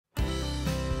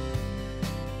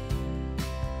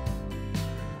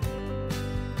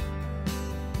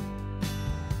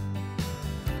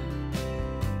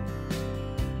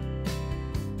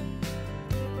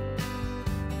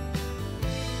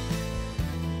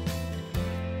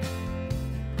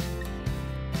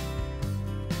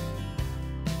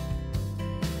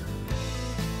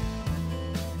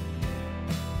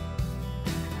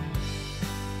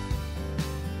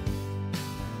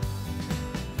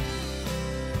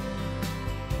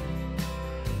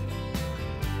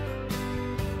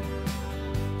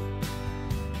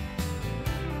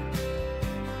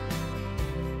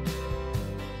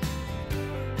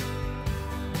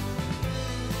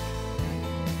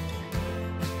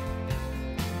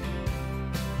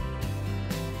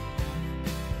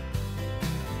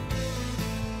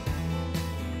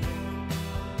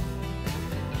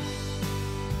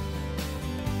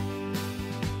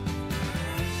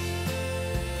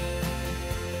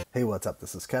Hey, what's up?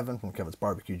 This is Kevin from Kevin's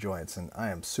Barbecue Joints, and I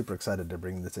am super excited to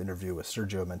bring this interview with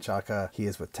Sergio Menchaca. He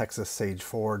is with Texas Sage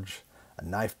Forge, a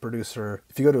knife producer.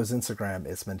 If you go to his Instagram,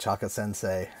 it's Menchaca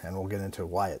Sensei, and we'll get into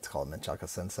why it's called Menchaca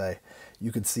Sensei.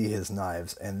 You can see his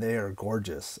knives, and they are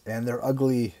gorgeous, and they're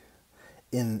ugly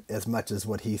in as much as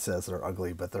what he says they're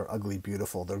ugly, but they're ugly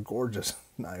beautiful. They're gorgeous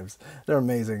knives. They're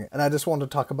amazing. And I just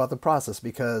wanted to talk about the process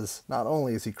because not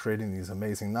only is he creating these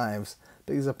amazing knives,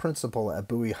 but he's a principal at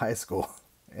Bowie High School.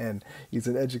 And he's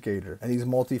an educator, and he's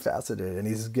multifaceted, and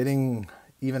he's getting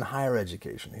even higher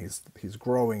education. He's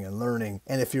growing and learning.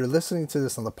 And if you're listening to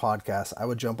this on the podcast, I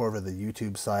would jump over to the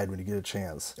YouTube side when you get a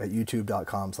chance at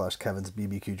youtube.com/Kevin's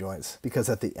BBQ Joints, because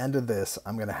at the end of this,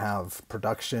 I'm going to have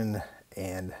production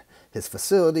and his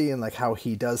facility and like how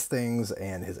he does things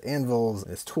and his anvils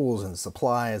and his tools and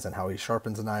supplies and how he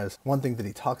sharpens knives. One thing that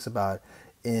he talks about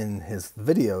in his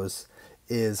videos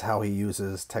is how he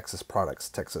uses Texas products,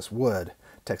 Texas wood,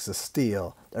 Texas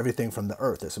steel, everything from the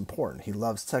earth is important. He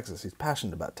loves Texas. He's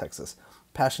passionate about Texas,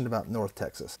 passionate about North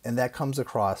Texas. And that comes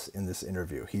across in this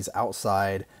interview. He's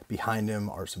outside. Behind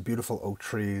him are some beautiful oak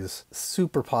trees.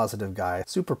 Super positive guy,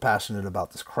 super passionate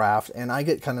about this craft. And I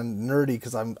get kind of nerdy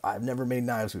because I've never made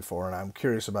knives before and I'm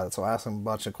curious about it. So I ask him a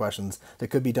bunch of questions that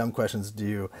could be dumb questions to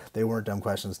you. They weren't dumb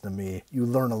questions to me. You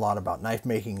learn a lot about knife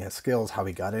making, his skills, how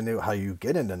he got into it, how you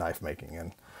get into knife making.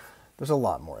 And there's a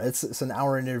lot more. It's an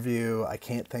hour interview. I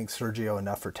can't thank Sergio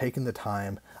enough for taking the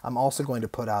time. I'm also going to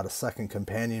put out a second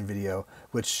companion video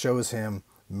which shows him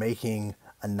making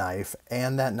a knife,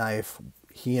 and that knife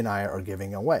he and I are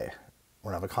giving away.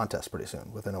 We're going to have a contest pretty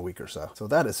soon, within a week or so. So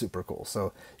that is super cool.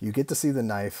 So you get to see the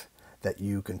knife that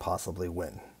you can possibly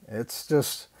win. It's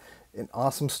just an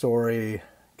awesome story.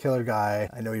 Killer guy.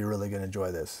 I know you're really going to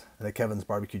enjoy this. The Kevin's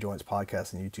Barbecue Joints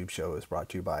podcast and YouTube show is brought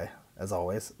to you by, as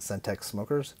always, Centex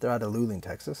Smokers. They're out of Luling,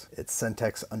 Texas. It's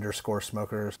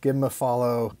Centex_smokers. Give them a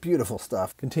follow. Beautiful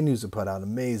stuff. Continues to put out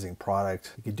amazing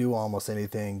product. You can do almost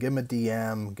anything. Give him a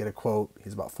DM, get a quote.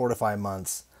 He's about 4 to 5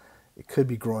 months. It could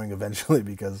be growing eventually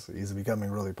because he's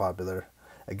becoming really popular.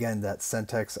 Again, that's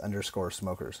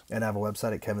Centex_smokers. And I have a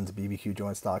website at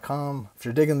kevinsbbqjoints.com. If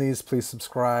you're digging these, please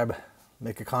subscribe.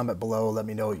 Make a comment below. Let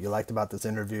me know what you liked about this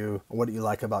interview, what you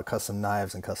like about custom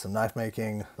knives and custom knife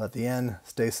making. At the end,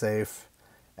 stay safe.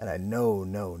 And I know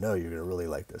you're going to really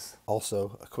like this.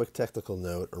 Also, a quick technical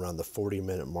note around the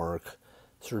 40-minute mark.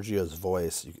 Sergio's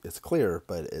voice, it's clear,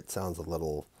 but it sounds a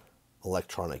little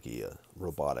electronic-y,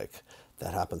 robotic.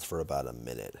 That happens for about a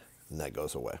minute, and that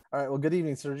goes away. All right, well, good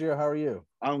evening, Sergio. How are you?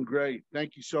 I'm great.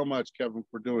 Thank you so much, Kevin,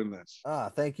 for doing this.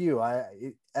 Thank you.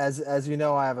 As you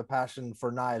know, I have a passion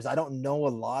for knives. I don't know a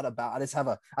lot about. I have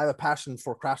a passion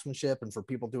for craftsmanship and for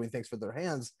people doing things with their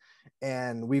hands,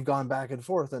 and we've gone back and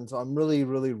forth. And so I'm really,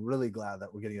 really, really glad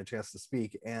that we're getting a chance to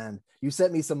speak. And you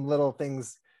sent me some little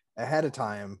things ahead of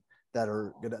time that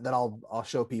I'll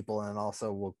show people, and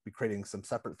also we'll be creating some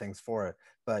separate things for it.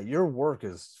 But your work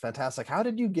is fantastic. How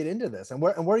did you get into this, and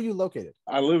where are you located?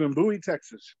 I live in Bowie,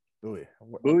 Texas.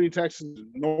 Bowie, Texas,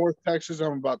 North Texas.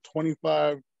 I'm about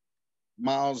 25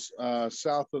 miles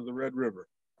south of the Red River.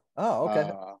 Oh,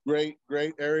 okay.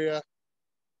 Great area.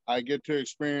 I get to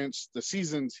experience the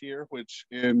seasons here, which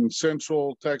in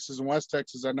Central Texas and West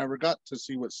Texas, I never got to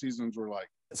see what seasons were like.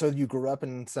 So you grew up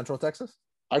in Central Texas?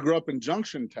 I grew up in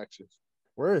Junction, Texas.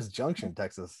 Where is Junction,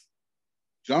 Texas?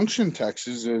 Junction,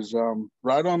 Texas is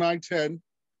right on I-10,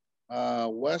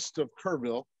 west of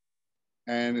Kerrville.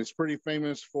 And it's pretty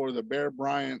famous for the Bear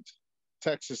Bryant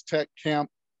Texas Tech camp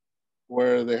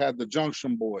where they had the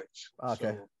Junction Boys.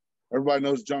 Okay. So everybody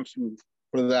knows Junction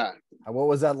for that. What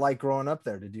was that like growing up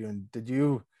there? Did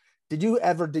you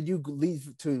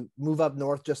leave to move up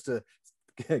north just to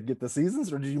get the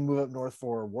seasons, or did you move up north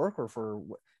for work, or for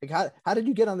like how did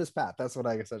you get on this path? That's what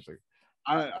I essentially.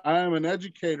 I am an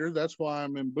educator. That's why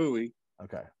I'm in Bowie.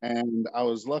 Okay. And I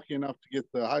was lucky enough to get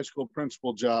the high school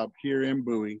principal job here in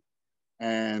Bowie.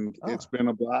 And It's been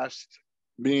a blast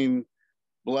being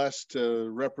blessed to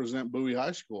represent Bowie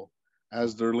High School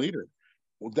as their leader.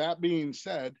 Well, that being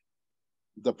said,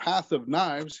 the path of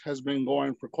knives has been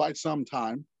going for quite some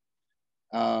time.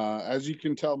 As you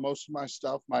can tell, most of my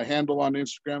stuff, my handle on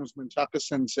Instagram is Menchaca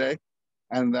Sensei,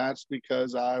 and that's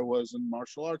because I was a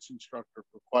martial arts instructor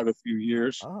for quite a few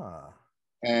years.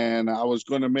 And I was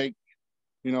going to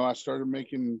I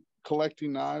started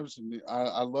collecting knives, and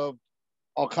I love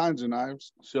all kinds of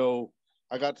knives. So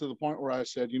I got to the point where I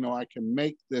said, I can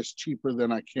make this cheaper than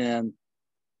I can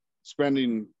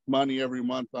spending money every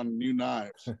month on new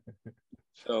knives.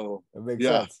 So that makes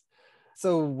sense.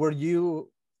 So were you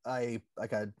a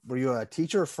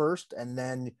teacher first, and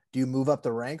then do you move up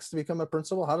the ranks to become a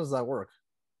principal? How does that work?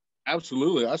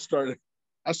 Absolutely. I started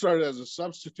I started as a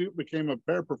substitute, became a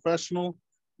paraprofessional,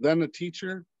 then a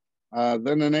teacher,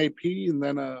 then an AP, and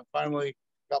then finally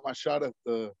got my shot at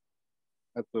the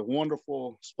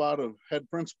wonderful spot of head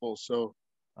principal. So,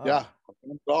 yeah, Oh, I've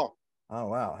done it all. oh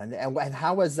wow. And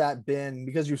how has that been?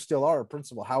 Because you still are a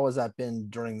principal. How has that been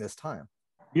during this time?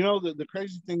 You know, the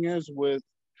crazy thing is with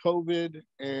COVID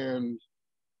and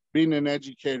being an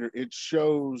educator, it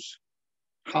shows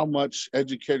how much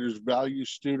educators value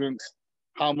students,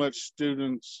 how much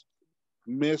students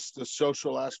miss the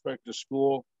social aspect of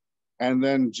school. And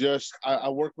then just, I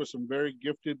work with some very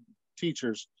gifted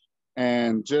teachers,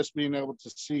 and just being able to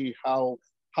see how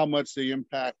much they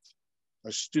impact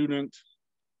a student,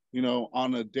 you know,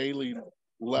 on a daily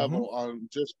Mm-hmm. level, on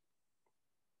just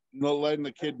letting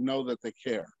the kid know that they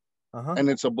care. Uh-huh. And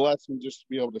it's a blessing just to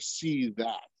be able to see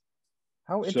that.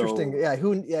 How interesting. So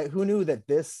Who knew that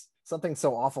this something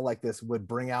so awful like this would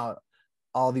bring out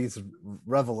all these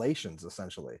revelations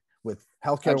essentially with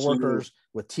healthcare absolutely, workers,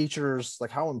 with teachers,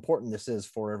 like how important this is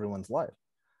for everyone's life.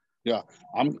 yeah,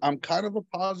 I'm kind of a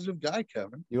positive guy,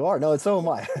 Kevin. You are. No, so am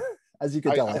I. As you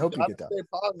can tell. I I've hope you got can to tell. stay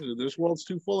positive. This world's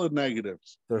too full of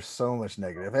negatives. There's so much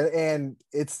negative. And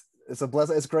it's a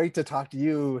blessing. It's great to talk to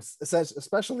you,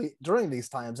 especially during these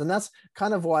times. And that's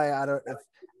kind of why if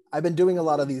I've been doing a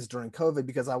lot of these during COVID,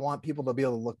 because I want people to be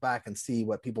able to look back and see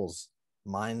what people's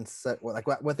mindset,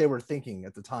 what they were thinking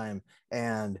at the time.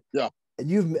 And Yeah,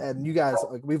 you guys,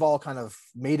 like, we've all kind of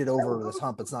made it over this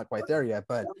hump. It's not quite there yet,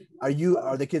 but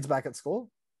are the kids back at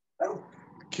school?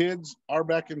 kids are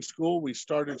back in school. We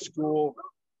started school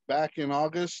back in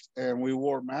August, and we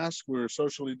wore masks. We were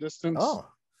socially distanced. Oh,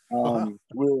 wow.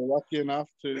 We were lucky enough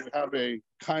to have a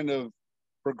kind of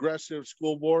progressive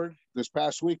school board. This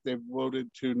past week, they voted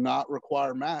to not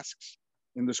require masks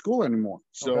in the school anymore.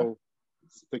 Okay. So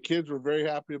the kids were very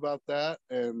happy about that,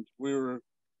 and we were,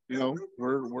 you know,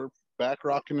 we're back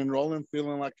rocking and rolling,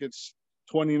 feeling like it's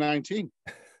 2019.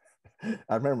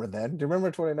 I remember then. Do you remember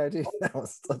 2019? That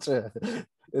was such a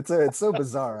it's so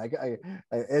bizarre.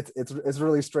 It's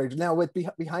really strange. Now with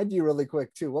behind you really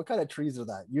quick too. What kind of trees are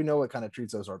that? You know what kind of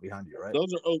trees those are behind you, right?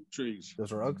 Those are oak trees.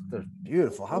 Those are oaks. They're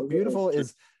beautiful. How Those are oak beautiful trees.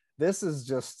 is this? Is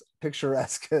just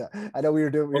picturesque. I know we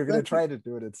Well, were going to try to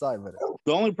do it inside, but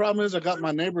the only problem is I got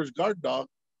my neighbor's guard dog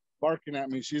barking at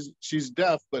me. She's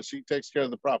deaf, but she takes care of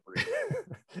the property.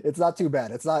 it's not too bad.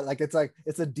 It's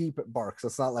a deep bark, so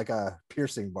it's not like a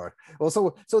piercing bark. Well,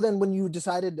 so then when you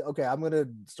decided, okay, I'm going to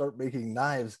start making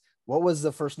knives, what was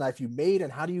the first knife you made,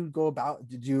 and how do you go about?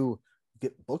 Did you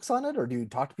get books on it, or do you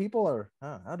talk to people, or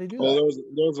how do you do Well, that?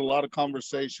 there was a lot of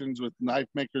conversations with knife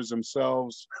makers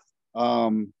themselves,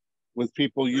 with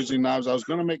people using knives. I was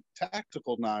going to make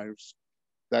tactical knives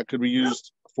that could be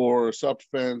used for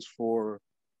self-defense, for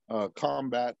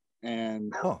combat,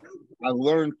 and Oh, I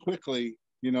learned quickly,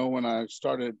 you know, when I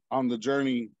started on the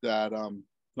journey that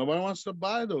nobody wants to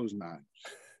buy those knives,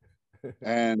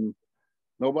 and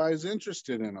nobody's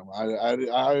interested in them.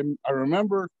 I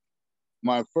remember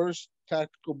my first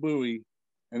tactical Bowie,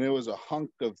 and it was a hunk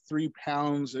of 3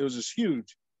 pounds. It was just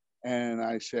huge, and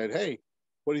I said, "Hey,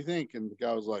 what do you think?" And the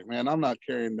guy was like, "Man, I'm not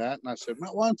carrying that." And I said,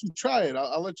 "Man, why don't you try it?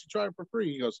 I'll let you try it for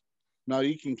free." He goes, "No,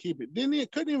 you can keep it." Didn't he?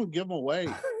 Couldn't even give them away.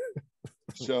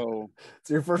 So,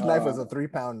 so your first knife uh, was a 3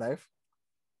 pound knife.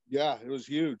 yeah, it was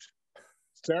huge.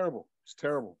 It's terrible. It's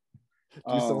terrible.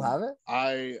 Do you still have it?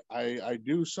 I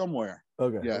do somewhere.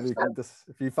 Okay, let Yes. me this.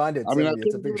 If you find it, I mean, send I me.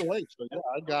 It's a couldn't give it picture. away, so yeah,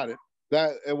 I got it.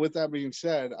 That with that being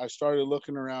said, I started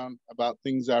looking around about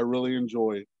things I really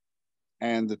enjoyed,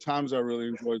 and the times I really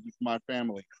enjoyed with my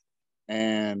family,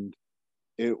 and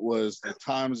it was the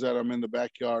times that I'm in the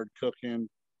backyard cooking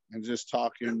and just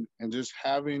talking and just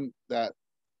having that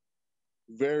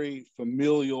very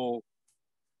familial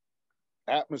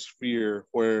atmosphere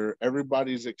where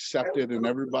everybody's accepted and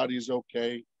everybody's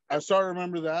okay. I started to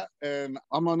remember that, and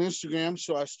I'm on Instagram,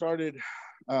 so I started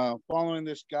following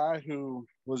this guy who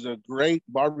was a great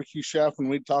barbecue chef, and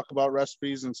we'd talk about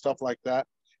recipes and stuff like that.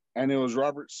 And it was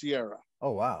Robert Sierra,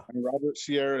 Oh wow. and Robert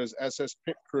Sierra is SS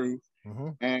Pit Crew. Mm-hmm.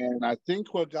 And I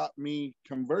think what got me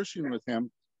conversing with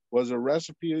him was a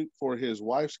recipe for his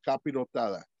wife's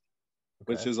capirotada,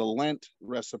 which Okay. is a Lent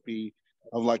recipe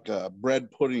of like a bread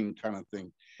pudding kind of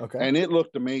thing. Okay. And it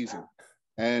looked amazing.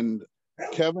 And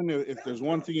Kevin, if there's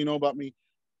one thing you know about me,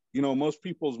 you know, most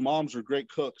people's moms are great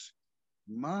cooks.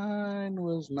 Mine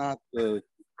was not the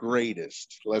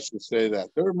greatest. Let's just say that.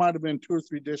 There might have been 2 or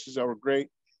 3 dishes that were great.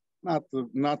 Not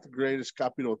the greatest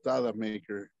capirotada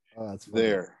maker Oh, that's funny.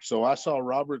 there. So I saw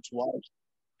Robert's wife's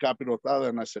capirotada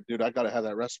and I said, dude, I got to have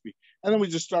that recipe. And then we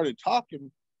just started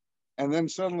talking. And then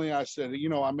suddenly I said, you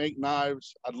know, I make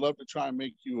knives. I'd love to try and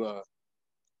make you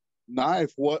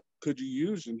knife, what could you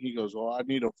use? And he goes, well, I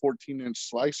need a 14-inch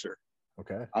slicer.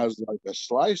 Okay. I was like, a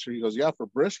slicer? He goes, yeah, for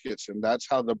briskets. And that's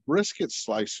how the brisket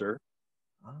slicer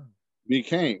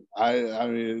became. I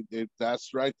mean, that's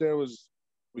right there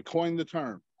we coined the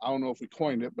term. I don't know if we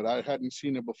coined it, but I hadn't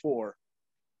seen it before.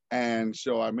 And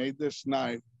so I made this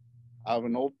knife out of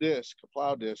an old disc, a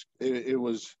plow disc. I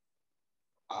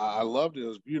loved it. It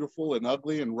was beautiful and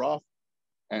ugly and rough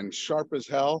and sharp as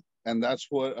hell. And that's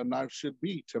what a knife should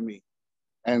be to me.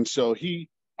 And so I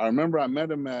remember I met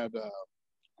him at,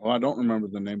 I don't remember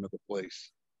the name of the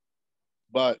place,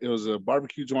 but it was a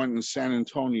barbecue joint in San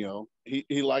Antonio.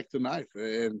 He liked the knife,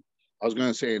 and I was going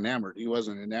to say enamored. He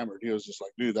wasn't enamored. He was just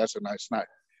like, dude, that's a nice knife.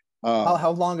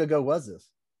 How long ago was this?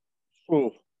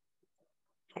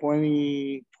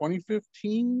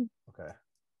 2015. Okay.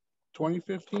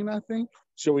 2015, I think.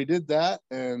 So we did that,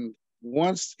 and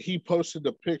once he posted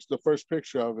the first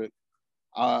picture of it,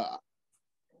 I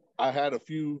had a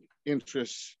few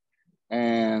interests,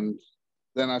 and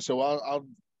then I said, well, I'll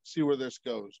see where this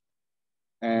goes.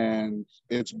 And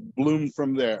it's bloomed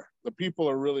from there. The people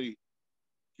are really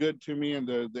good to me, and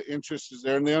the interest is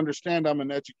there, and they understand I'm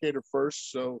an educator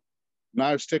first, so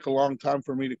knives take a long time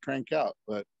for me to crank out.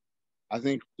 But I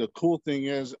think the cool thing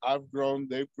is I've grown,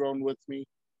 they've grown with me.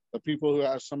 The people who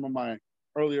have some of my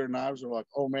earlier knives are like,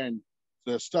 oh man,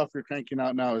 the stuff you're cranking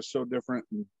out now is so different,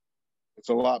 and it's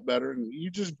a lot better, and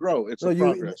you just grow. It's a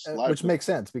progress. Which makes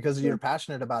sense because you're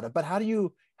passionate about it. But how do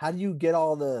you get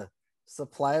all the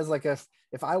supplies? Like if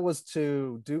I was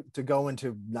to go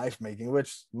into knife making,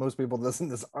 which most people listen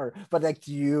to this are, but like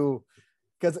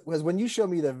because when you show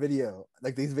me the video,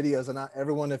 like these videos, and not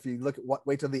everyone, if you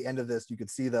wait till the end of this, you could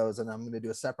see those, and I'm going to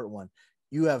do a separate one.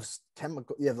 You have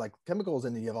like chemicals,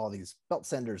 and you have all these belt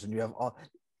senders, and you have all,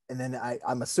 and then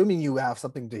I'm assuming you have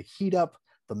something to heat up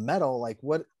the metal. Like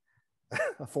what?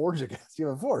 A forge, I guess you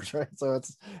have a forge, right? So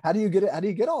it's how do you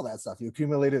get all that stuff? You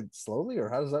accumulate it slowly, or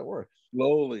how does that work?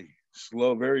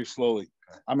 Very slowly.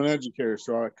 I'm an educator,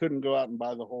 so I couldn't go out and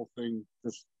buy the whole thing.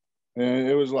 And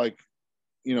it was like,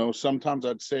 sometimes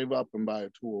I'd save up and buy a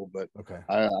tool, but okay,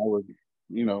 I would,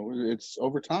 it's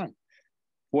over time.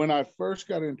 When I first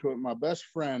got into it, my best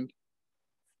friend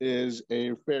is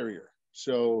a farrier,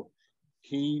 so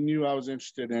he knew I was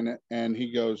interested in it, and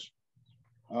he goes,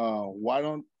 why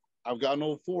don't I've got an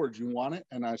old forge. You want it?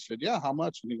 And I said, yeah, how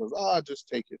much? And he goes, just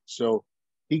take it. So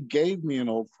he gave me an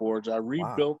old forge. I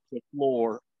rebuilt the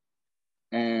floor,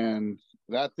 and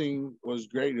that thing was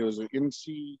great. It was an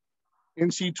NC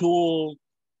tool,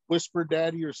 Whisper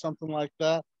Daddy or something like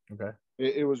that. Okay.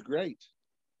 It was great.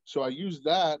 So I used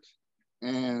that,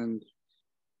 and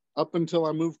up until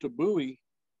I moved to Bowie,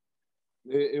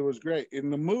 it was great. In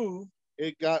the move,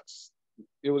 it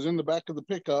was in the back of the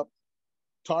pickup,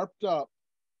 tarped up,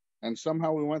 and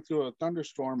somehow we went through a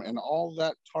thunderstorm, and all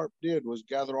that tarp did was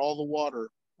gather all the water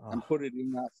and put it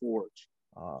in that forge.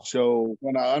 So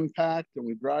when I unpacked and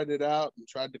we dried it out and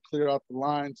tried to clear out the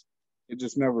lines, it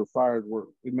just never fired work.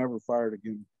 It never fired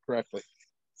again correctly.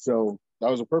 So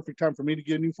that was a perfect time for me to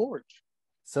get a new forge.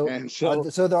 So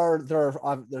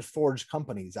there's forge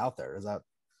companies out there. Is that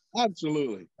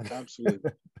absolutely?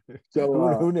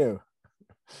 So who knew?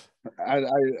 I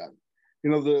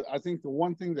think the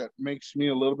one thing that makes me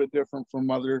a little bit different from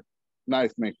other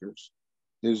knife makers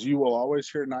is you will always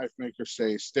hear knife makers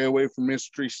say, stay away from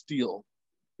mystery steel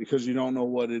because you don't know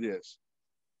what it is.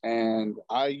 And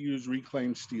I use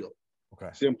reclaimed steel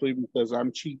simply because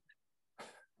I'm cheap.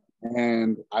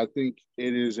 And I think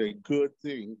it is a good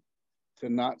thing to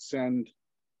not send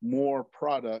more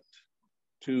product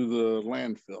to the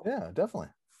landfill. Yeah, definitely.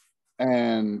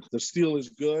 And the steel is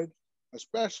good.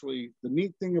 Especially the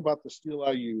neat thing about the steel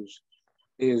I use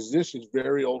is this is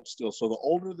very old steel. So the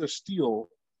older the steel,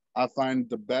 I find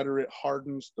the better it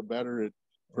hardens, the better it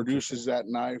produces that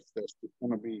knife that's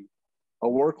going to be a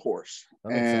workhorse.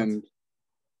 And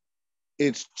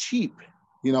it's cheap.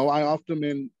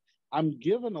 I'm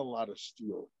given a lot of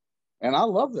steel, and I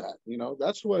love that.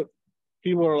 That's what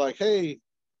people are like, hey,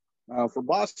 for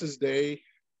Boss's Day,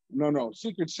 no,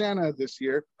 Secret Santa this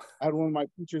year, I had one of my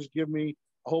teachers give me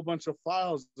a whole bunch of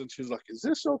files, and she's like, is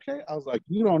this okay? I was like,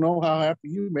 you don't know how happy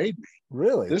you made me.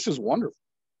 Really? This is wonderful.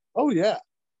 Oh yeah.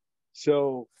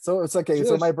 So it's okay.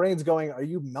 So my brain's going, are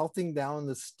you melting down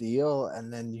the steel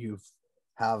and then you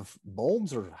have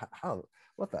bulbs, or how?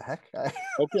 What the heck?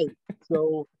 Okay.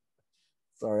 So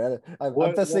sorry,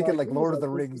 I'm just thinking like Lord of the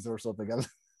Rings or something.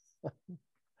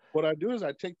 What I do is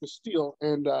I take the steel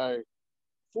and I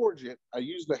forge it. I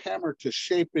use the hammer to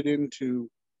shape it into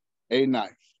a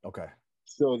knife. Okay.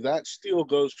 So that steel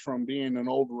goes from being an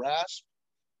old rasp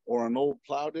or an old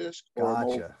plow disc or an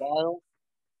old file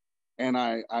and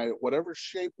I whatever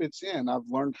shape it's in, I've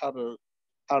learned how to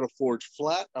forge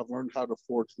flat. I've learned how to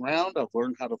forge round. I've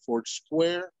learned how to forge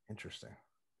square. Interesting.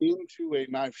 Into a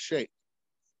knife shape.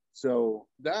 So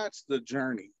that's the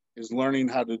journey, is learning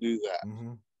how to do that.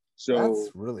 Mm-hmm. So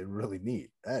that's really, really neat.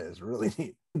 That is really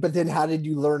neat. But then how did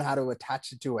you learn how to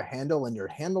attach it to a handle? And your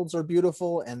handles are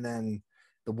beautiful. And then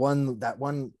and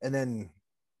then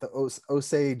the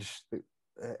Osage,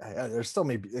 there's so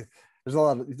many, there's a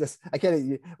lot of this. I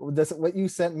can't, this, what you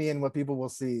sent me and what people will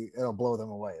see, it'll blow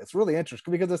them away. It's really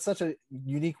interesting because it's such a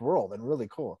unique world and really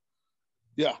cool.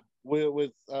 Yeah.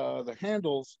 With the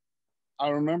handles, I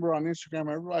remember on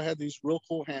Instagram, everybody had these real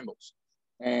cool handles.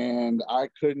 And I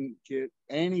couldn't get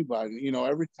anybody,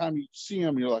 every time you see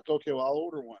them, you're like, okay, well, I'll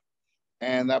order one.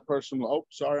 And that person, oh,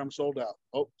 sorry, I'm sold out.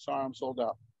 Oh, sorry, I'm sold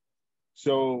out.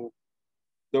 So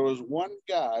there was one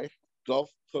guy, Gulf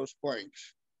Coast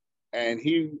Planks, and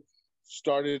he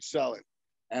started selling.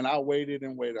 And I waited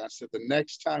and waited. I said, the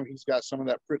next time he's got some of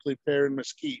that prickly pear and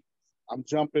mesquite, I'm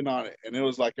jumping on it. And it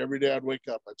was like every day I'd wake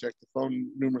up, I checked the phone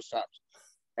numerous times.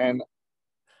 And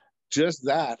just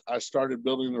that, I started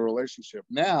building the relationship.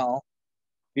 Now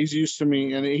he's used to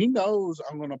me, and he knows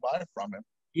I'm going to buy from him.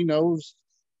 He knows,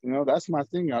 that's my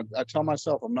thing. I tell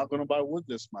myself I'm not going to buy wood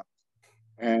this month,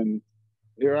 and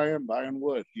here I am buying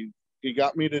wood. He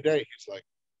got me today. He's like,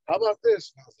 "How about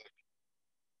this?" And I was like,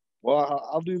 "Well,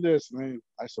 I'll do this." And then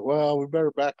I said, "Well, we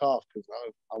better back off because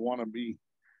I want to be,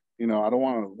 I don't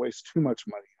want to waste too much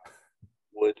money on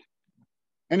wood."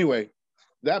 Anyway,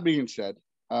 that being said.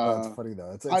 That's funny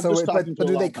though. It's I'm so, just but talking to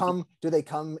do a they lot of come? Do they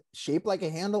come shaped like a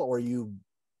handle, or are you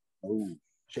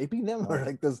shaping them, or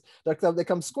like this? They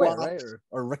come square, Well, right,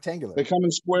 or rectangular? They come in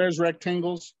squares,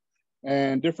 rectangles,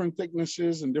 and different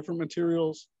thicknesses and different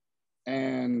materials.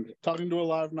 And talking to a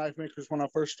lot of knife makers when I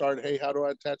first started, hey, how do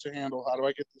I attach a handle? How do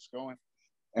I get this going?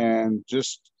 And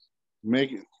just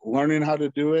learning how to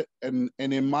do it, and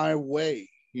in my way.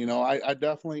 I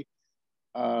definitely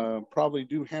probably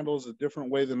do handles a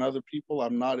different way than other people.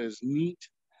 I'm not as neat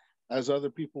as other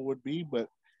people would be, but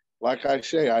like I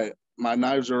say, my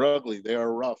knives are ugly. They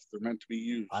are rough. They're meant to be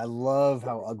used. I love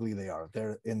how ugly they are.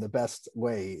 They're in the best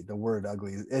way. The word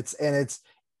ugly.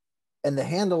 And the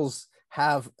handles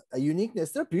have a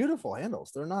uniqueness. They're beautiful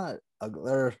handles. They're not ugly.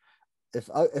 They're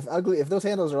if those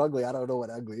handles are ugly, I don't know what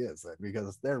ugly is,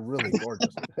 because they're really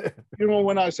gorgeous.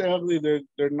 When I say ugly,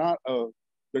 they're not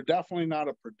they're definitely not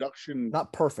a production.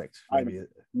 Not perfect, maybe. Item.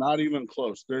 Not even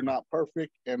close. They're not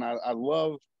perfect, and I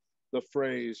love the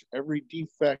phrase "every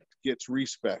defect gets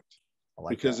respect,"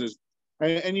 because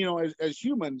as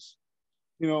humans,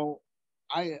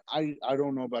 I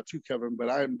don't know about you, Kevin, but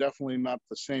I am definitely not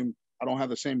the same. I don't have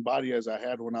the same body as I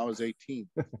had when I was 18.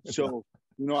 So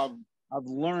I've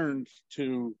learned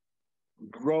to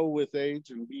grow with age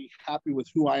and be happy with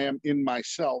who I am in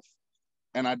myself,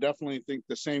 and I definitely think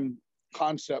the same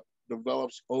concept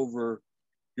develops over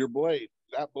your blade.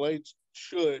 That blade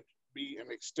should be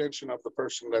an extension of the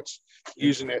person that's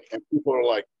using it, and people are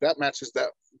like, that matches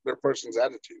their person's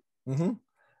attitude. Mm-hmm.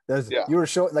 You were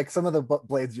showing like some of the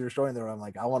blades you were showing there. I'm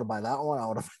like, I want to buy that one. I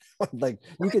want to like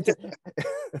you could.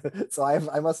 So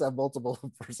I must have multiple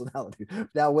personalities.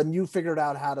 Now, when you figured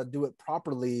out how to do it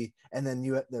properly, and then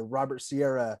the Robert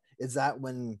Sierra, is that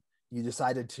when you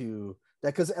decided to that?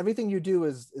 Because everything you do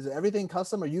is everything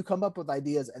custom, or you come up with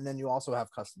ideas and then you also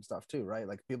have custom stuff too, right?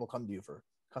 Like people come to you for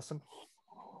custom.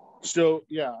 So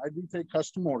yeah, I do take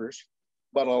custom orders,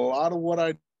 but a lot of what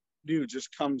I do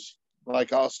just comes.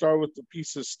 Like I'll start with the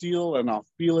piece of steel and I'll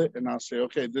feel it and I'll say,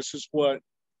 okay, this is what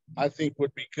I think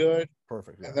would be good.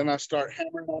 Perfect. Yeah. And then I start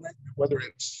hammering on it, whether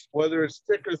it's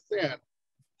thick or thin.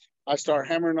 I start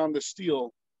hammering on the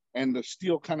steel, and the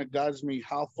steel kind of guides me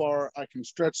how far I can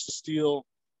stretch the steel.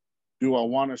 Do I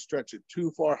want to stretch it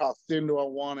too far? How thin do I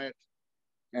want it?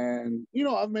 And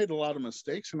I've made a lot of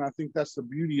mistakes, and I think that's the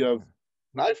beauty of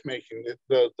knife making.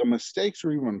 The mistakes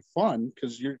are even fun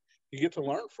because you get to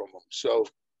learn from them. So.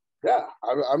 Yeah,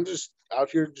 I'm just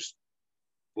out here just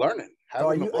learning.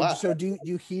 So do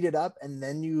you heat it up and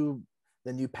then you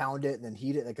pound it and then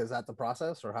heat it? Like, is that the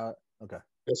process or how? Okay.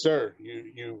 Yes, sir.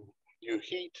 You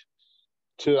heat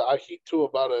I heat to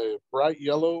about a bright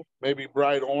yellow, maybe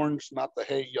bright orange, not the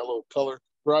hay yellow color,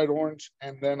 bright orange,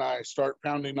 and then I start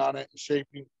pounding on it and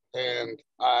shaping, and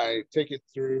I take it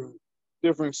through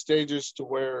different stages to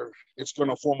where it's going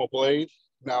to form a blade.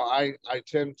 Now I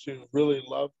tend to really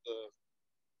love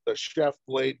the chef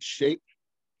blade shape.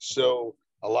 So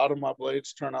a lot of my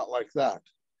blades turn out like that,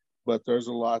 but there's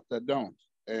a lot that don't.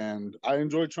 And I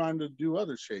enjoy trying to do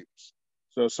other shapes.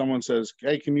 So if someone says,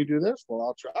 hey, can you do this? Well,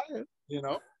 I'll try it,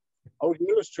 Oh,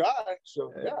 give us try.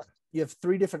 So yeah. You have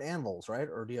 3 different anvils, right?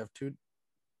 Or do you have 2?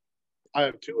 I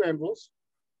have 2 anvils.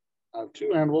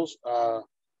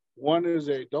 One is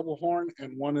a double horn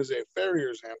and one is a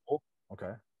farrier's anvil.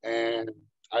 Okay. And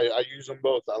I use them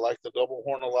both. I like the double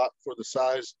horn a lot for the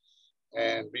size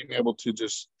and being able to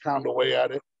just pound away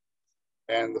at it.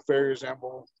 And the farrier's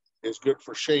anvil is good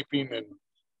for shaping and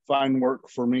fine work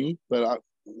for me. But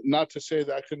not to say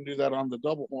that I couldn't do that on the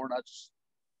double horn.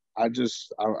 I'm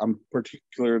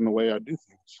particular in the way I do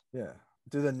things. Yeah.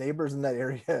 Do the neighbors in that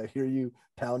area hear you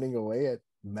pounding away at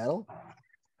metal?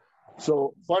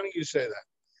 So funny you say that.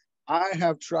 I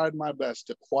have tried my best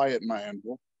to quiet my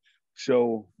anvil.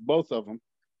 So both of them.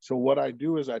 So what I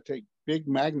do is I take big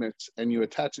magnets and you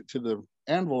attach it to the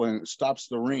anvil and it stops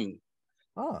the ring.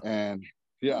 Oh. And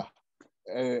yeah,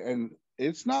 and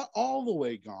it's not all the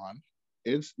way gone.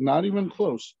 It's not even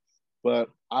close. But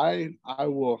I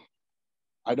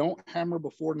don't hammer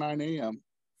before 9 a.m.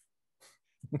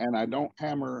 and I don't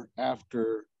hammer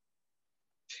after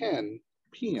 10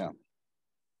 p.m.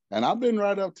 And I've been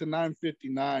right up to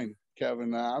 9:59,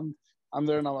 Kevin. I'm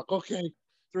there and I'm like, okay,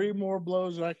 3 more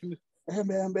blows and I can bam,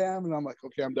 bam, bam. And I'm like,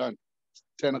 okay, I'm done.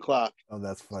 10 o'clock. Oh,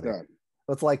 that's funny.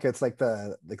 It's like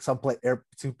some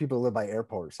two people who live by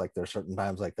airports. Like there's certain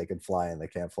times like they can fly and they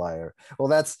can't fly.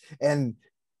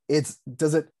 Is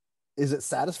it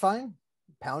satisfying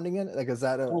pounding it? Like, is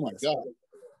that oh my God.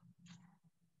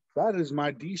 That is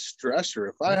my de-stressor.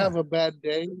 If I have a bad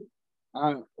day,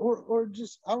 or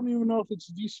just, I don't even know if it's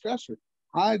a de-stressor.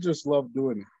 I just love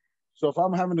doing it. So if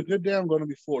I'm having a good day, I'm going to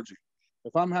be forging.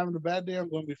 If I'm having a bad day, I'm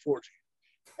going to be forging.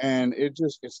 And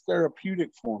it's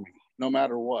therapeutic for me, no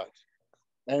matter what.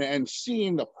 And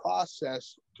seeing the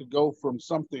process to go from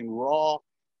something raw,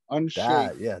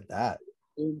 unshaped,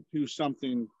 into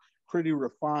something pretty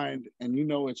refined, and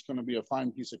it's going to be a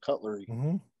fine piece of cutlery.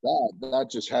 Mm-hmm. That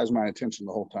just has my attention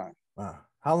the whole time. Wow.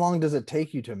 How long does it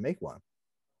take you to make one?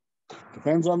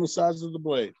 Depends on the size of the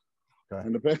blade. Okay.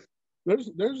 And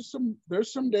there's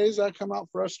some days I come out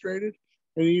frustrated,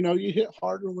 and you hit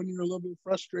harder when you're a little bit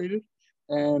frustrated.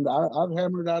 And I've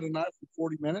hammered out a knife in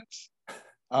 40 minutes.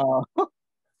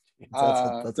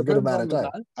 That's a good amount of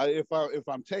time. If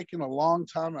I'm taking a long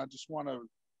time, I just want to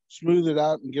smooth it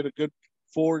out and get a good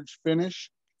forge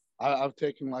finish. I've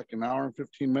taken like an hour and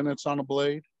 15 minutes on a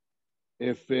blade.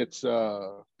 If it's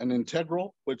an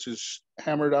integral, which is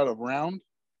hammered out of round,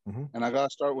 and I got to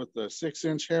start with the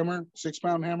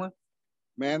 6-pound hammer,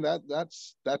 man,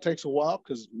 that takes a while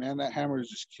because, man, that hammer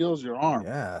just kills your arm.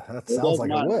 Yeah, that sounds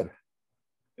like it would.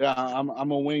 Yeah, I'm a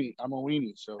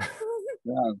weenie, so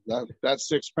yeah, that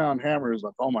 6-pound hammer is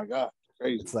like, oh my God,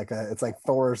 crazy. It's like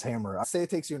Thor's hammer. I say it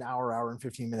takes you an hour and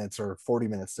 15 minutes or 40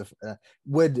 minutes to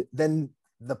would then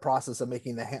the process of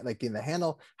making the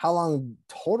handle. How long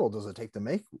total does it take to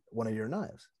make one of your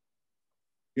knives?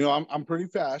 I'm pretty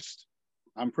fast.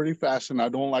 And I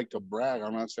don't like to brag.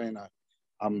 I'm not saying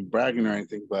I'm bragging or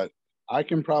anything, but I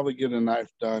can probably get a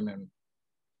knife done in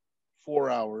 4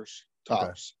 hours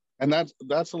tops. Okay. And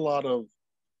that's a lot of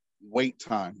wait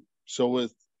time. So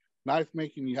with knife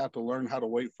making, you have to learn how to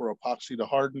wait for epoxy to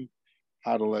harden,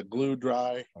 how to let glue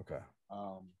dry,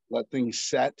 let things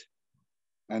set,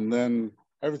 and then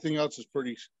everything else is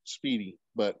pretty speedy.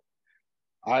 But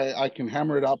I can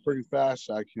hammer it out pretty fast.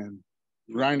 I can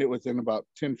grind it within about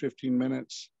 10, 15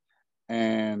 minutes.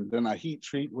 And then I heat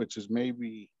treat, which is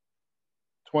maybe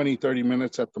 20, 30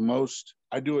 minutes at the most.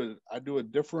 I do a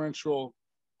differential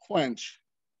quench.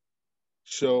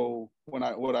 So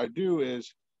what I do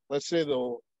is, let's say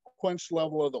the quench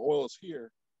level of the oil is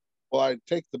here. Well, I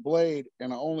take the blade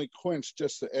and I only quench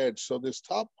just the edge. So this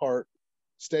top part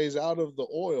stays out of the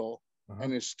oil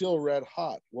and is still red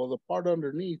hot. Well, the part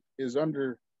underneath has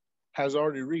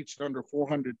already reached under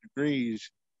 400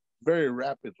 degrees very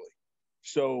rapidly.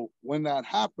 So when that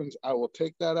happens, I will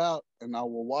take that out and I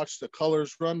will watch the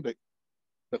colors run.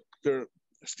 The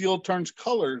steel turns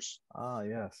colors.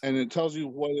 Yes. And it tells you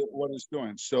what it's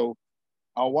doing. So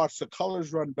I'll watch the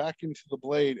colors run back into the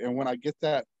blade. And when I get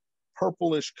that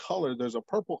purplish color, there's a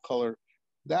purple color,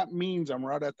 that means I'm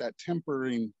right at that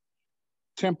tempering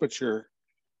temperature.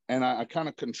 And I kind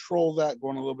of control that,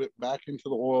 going a little bit back into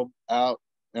the oil, out,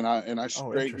 and I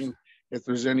straighten if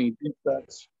there's any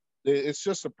defects. It's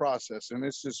just a process, and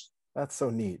that's so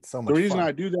neat. So much fun. The reason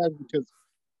I do that is because,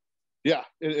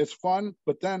 it's fun,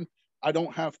 but then I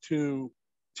don't have to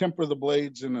temper the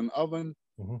blades in an oven.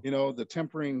 The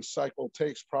tempering cycle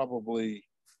takes probably,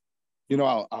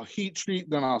 I'll heat treat,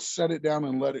 then I'll set it down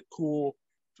and let it cool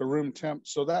to room temp.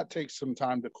 So that takes some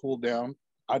time to cool down.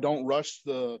 I don't rush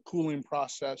the cooling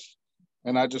process,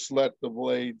 and I just let the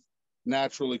blade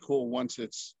naturally cool once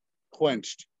it's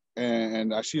quenched.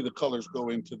 and I see the colors go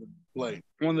into the blade.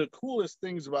 One of the coolest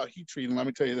things about heat treating, let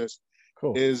me tell you this,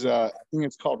 Cool. is I think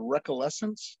it's called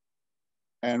recolescence.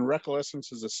 And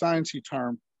recolescence is a sciencey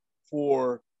term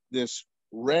for this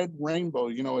red rainbow.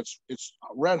 You know, it's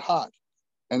red hot,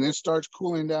 and then starts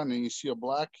cooling down, and you see a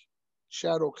black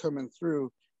shadow coming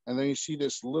through, and then you see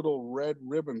this little red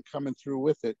ribbon coming through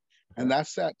with it, and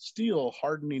that's that steel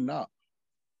hardening up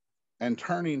and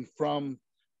turning from,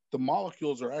 the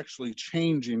molecules are actually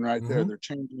changing right there. They're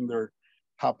changing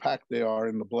how packed they are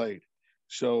in the blade.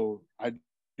 So I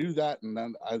do that, and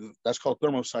then that's called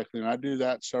thermocycling. I do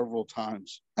that several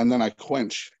times, and then I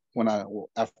quench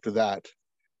after that,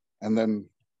 and then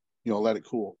let it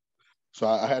cool. So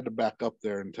I had to back up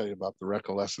there and tell you about the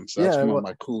recolescence. That's one of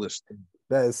my coolest things.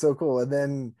 That is so cool. And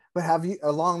then, but have you,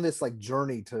 along this like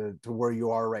journey to where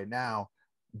you are right now,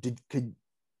 did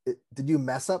you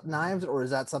mess up knives, or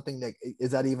is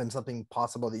that even something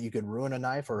possible that you could ruin a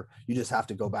knife, or you just have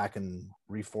to go back and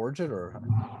reforge it? Or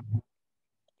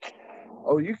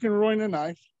oh, you can ruin a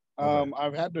knife. Okay.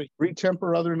 I've had to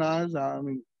retemper other knives. I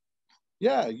mean,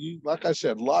 yeah, like I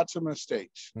said, lots of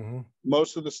mistakes.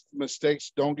 Most of the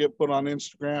mistakes don't get put on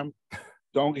Instagram,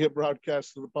 don't get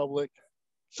broadcast to the public.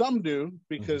 Some do,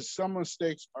 because some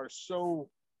mistakes are so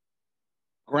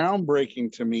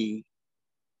groundbreaking to me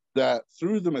that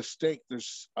through the mistake,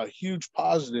 there's a huge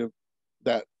positive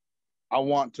that I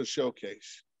want to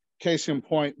showcase. Case in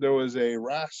point, there was a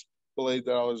rasp blade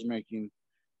that I was making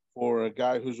for a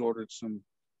guy who's ordered some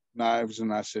knives,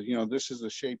 and I said, this is the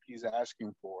shape he's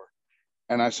asking for.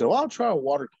 And I said, well, I'll try a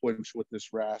water quench with this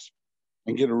rasp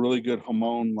and get a really good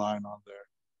hamon line on there.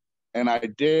 And I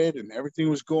did, and everything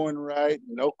was going right,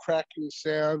 no cracking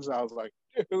sounds. I was like,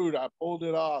 dude, I pulled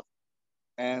it off.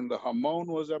 And the hamon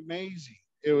was amazing.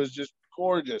 It was just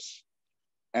gorgeous.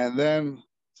 And then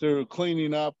through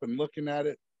cleaning up and looking at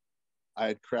it, I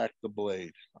had cracked the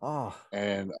blade.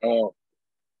 And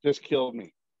just killed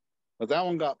me. But that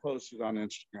one got posted on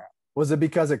Instagram. Was it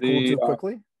because it cooled too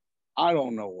quickly? I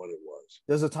don't know what it was.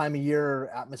 Does the time of year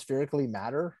atmospherically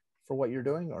matter for what you're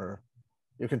doing, or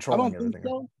you're controlling everything? I don't think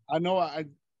so. I know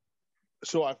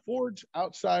so I forge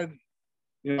outside.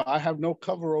 I have no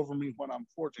cover over me when I'm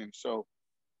forging. So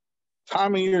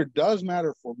time of year does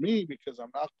matter for me, because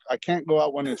I can't go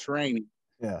out when it's raining.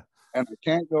 Yeah. And I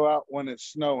can't go out when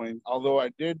it's snowing. Although I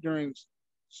did during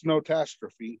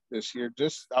snowtastrophe this year.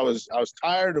 I was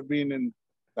tired of being in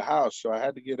the house, so I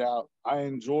had to get out. I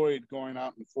enjoyed going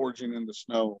out and forging in the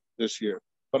snow this year.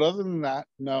 But other than that,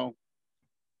 no.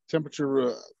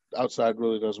 Temperature outside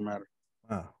really doesn't matter.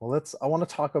 Well, I want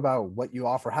to talk about what you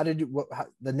offer.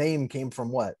 The name came from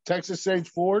what? Texas Sage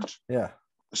Forge. Yeah.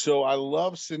 So I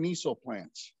love senecio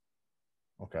plants.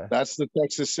 Okay. That's the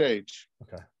Texas sage.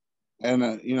 Okay. And,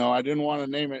 I didn't want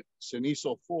to name it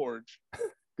Senecio Forge.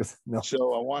 No.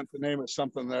 So I wanted to name it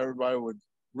something that everybody would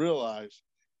realize.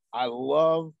 I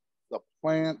love the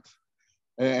plant.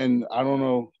 And I don't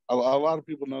know, a lot of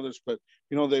people know this, but,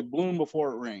 they bloom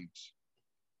before it rains.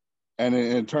 And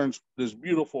it turns this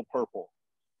beautiful purple.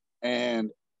 And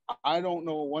I don't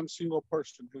know one single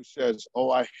person who says,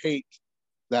 oh, I hate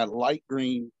that light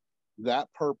green, that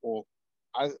purple.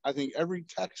 I think every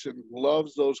Texan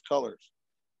loves those colors.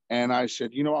 And I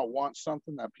said, I want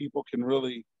something that people can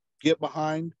really get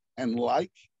behind and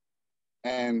like.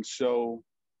 And so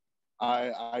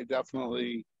I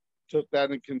definitely took that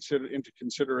into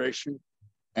consideration.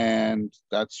 And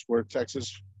that's where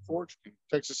Texas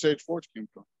Sage Forge came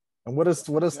from. And what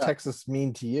does Texas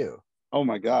mean to you? Oh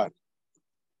my God.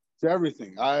 It's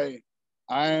everything. I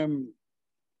am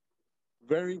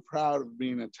very proud of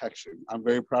being a Texan. I'm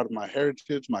very proud of my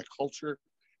heritage, my culture,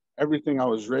 everything I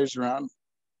was raised around,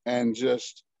 and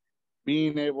just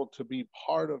being able to be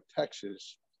part of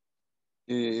Texas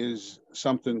is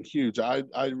something huge. I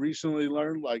recently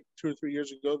learned, like 2 or 3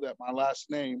 years ago, that my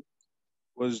last name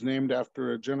was named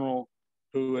after a general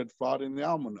who had fought in the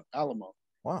Alamo.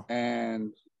 Wow.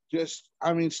 And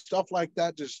stuff like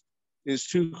that just is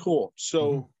too cool.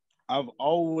 So I've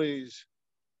always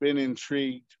been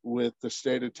intrigued with the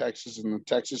state of Texas and the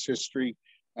Texas history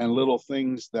and little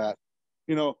things that,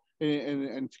 and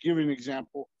to give you an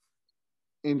example,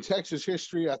 in Texas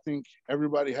history, I think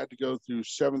everybody had to go through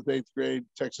 7th, 8th grade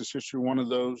Texas history, one of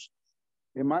those.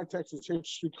 In my Texas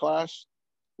history class,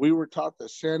 we were taught that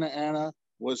Santa Anna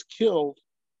was killed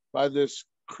by this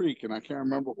creek, and I can't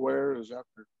remember where. It was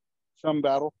after some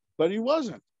battle, but he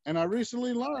wasn't. And I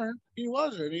recently learned he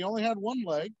wasn't. He only had one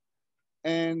leg,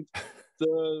 and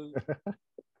the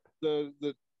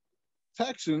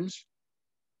Texans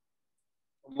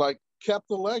kept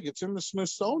the leg. It's in the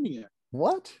Smithsonian.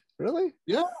 What? Really?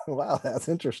 Yeah. Wow, that's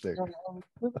interesting.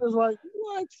 It was like,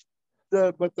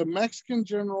 what? But the Mexican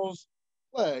general's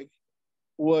flag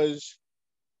was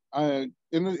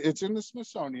it's in the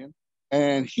Smithsonian,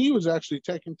 and he was actually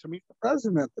taken to meet the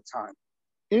president at the time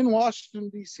in Washington,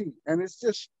 D.C. And it's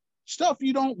just stuff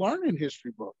you don't learn in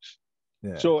history books.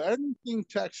 Yeah. So everything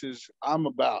Texas, I'm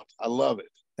about. I love it.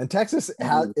 And Texas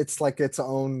has, it's like its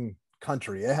own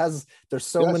country. There's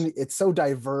so many, it's so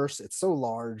diverse, it's so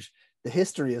large. The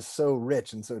history is so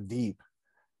rich and so deep.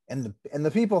 And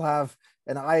the people have,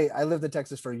 and I lived in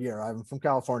Texas for a year. I'm from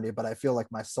California, but I feel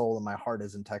like my soul and my heart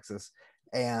is in Texas.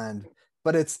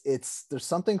 But there's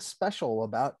something special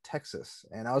about Texas.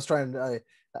 And I was trying to,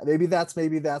 maybe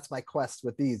that's my quest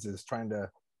with these, is trying to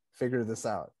figure this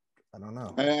out. I don't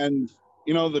know. And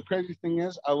the crazy thing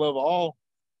is, I love all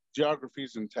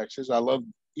geographies in Texas. I love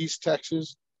East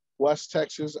Texas, West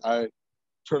Texas.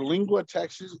 Terlingua,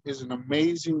 Texas is an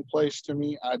amazing place to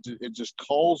me. It just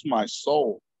calls my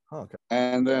soul. Oh, okay.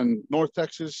 And then North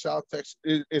Texas, South Texas,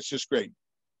 it's just great.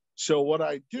 So what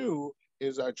I do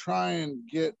is I try and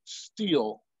get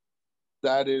steel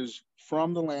that is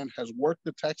from the land, has worked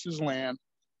the Texas land.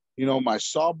 My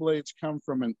saw blades come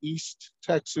from an East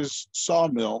Texas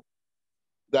sawmill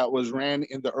that was ran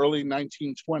in the early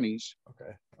 1920s.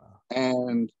 Okay. Wow.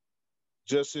 And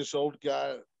just this old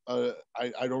guy,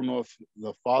 I don't know if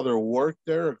the father worked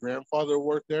there or grandfather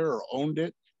worked there or owned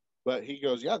it, but he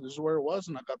goes, yeah, this is where it was.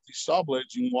 And I got these saw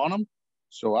blades. You want them?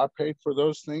 So I paid for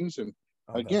those things. And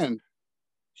again,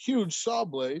 huge saw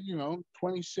blade,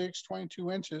 26,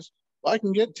 22 inches. I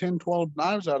can get 10, 12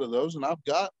 knives out of those. And I've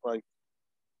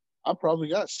probably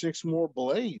got 6 more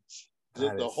blades,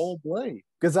 the whole blade.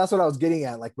 Because that's what I was getting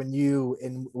at. Like when you,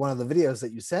 in one of the videos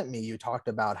that you sent me, you talked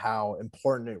about how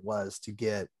important it was to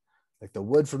get like the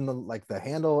wood from the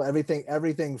handle,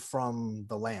 everything from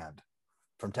the land,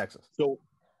 from Texas. So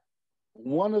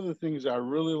one of the things I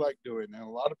really like doing, and a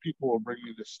lot of people will bring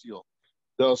me this steel,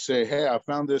 they'll say, hey, I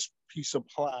found this piece of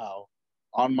plow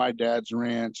on my dad's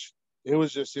ranch. It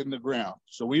was just in the ground.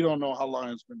 So we don't know how long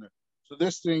it's been there. So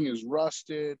this thing is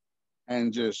rusted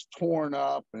and just torn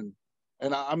up. And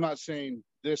I'm not saying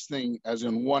this thing as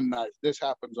in one knife. This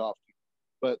happens often.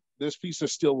 But this piece of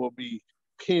steel will be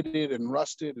pitted and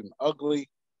rusted and ugly.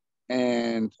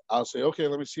 And I'll say, okay,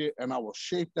 let me see it. And I will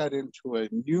shape that into a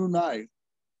new knife.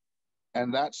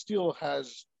 And that steel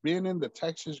has been in the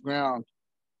Texas ground,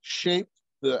 shaped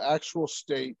the actual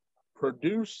state,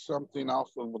 produced something off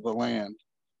of the land.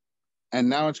 And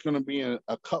now it's going to be a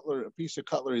piece of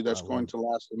cutlery that's going to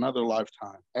last another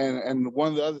lifetime. And one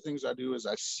of the other things I do is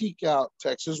I seek out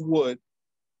Texas wood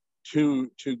to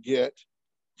get.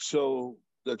 So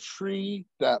the tree,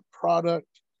 that product,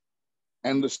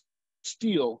 and the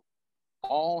steel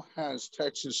all has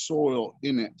Texas soil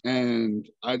in it. And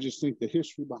I just think the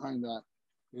history behind that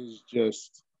is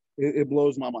just, it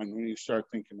blows my mind when you start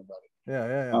thinking about it.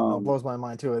 Yeah. It blows my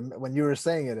mind too. And when you were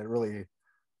saying it, it really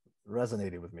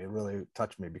resonated with me. It really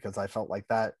touched me, because I felt like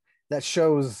that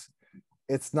shows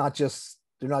it's not just,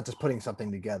 they're not just putting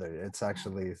something together. It's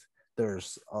actually,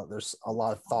 there's a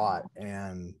lot of thought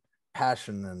and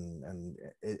passion, and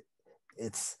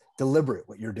it's deliberate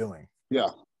what you're doing. Yeah.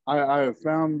 I have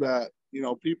found that,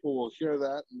 people will hear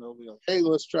that and they'll be like, hey,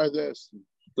 let's try this.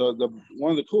 The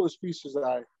one of the coolest pieces that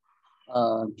I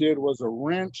did was a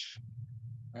wrench,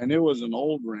 and it was an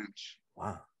old wrench.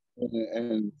 Wow.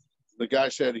 And the guy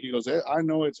said, he goes, I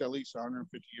know it's at least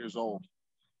 150 years old.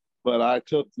 But I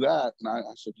took that and I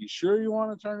said, you sure you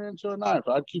want to turn it into a knife?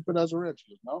 I'd keep it as a wrench.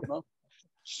 He goes, no.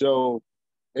 So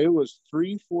it was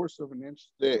 3/4 of an inch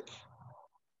thick.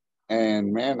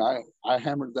 And man, I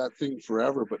hammered that thing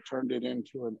forever, but turned it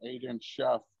into an 8-inch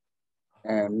shaft.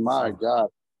 And my God,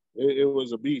 it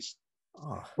was a beast.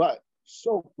 Oh. But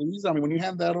so please, I mean, when you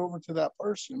hand that over to that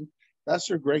person, that's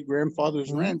their great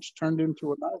grandfather's wrench turned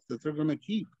into a knife that they're going to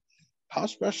keep. How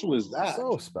special is that?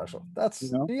 So special.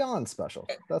 That's beyond special.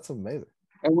 That's amazing.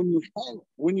 And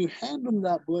when you hand them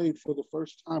that blade for the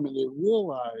first time, and they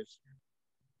realize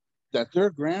that their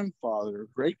grandfather,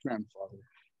 great grandfather,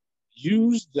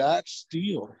 used that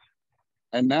steel,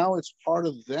 and now it's part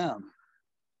of them.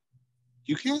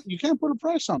 You can't put a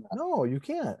price on that. No, you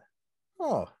can't.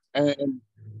 Oh. And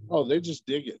they just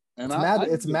dig it. And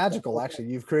it's magical. Actually,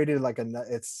 you've created like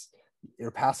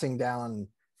you're passing down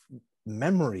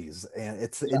memories, and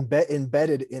it's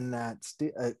embedded in that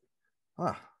steel.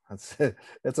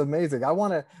 It's amazing. I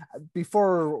want to,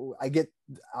 before I get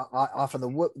off of the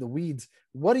weeds,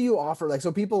 what do you offer? Like,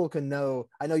 so people can know,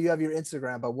 I know you have your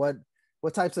Instagram, but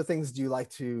what types of things do you like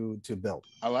to build?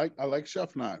 I like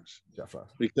chef knives.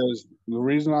 Because the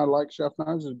reason I like chef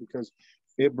knives is because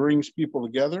it brings people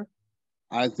together,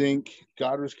 I think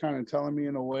God was kind of telling me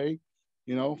in a way,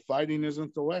 fighting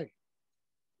isn't the way.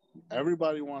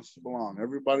 Everybody wants to belong.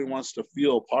 Everybody wants to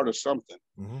feel part of something.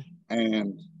 Mm-hmm.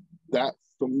 And that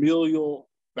familial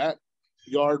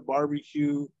backyard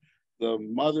barbecue, the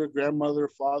mother, grandmother,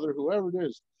 father, whoever it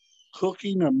is,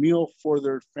 cooking a meal for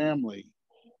their family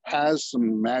has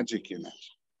some magic in it.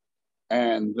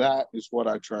 And that is what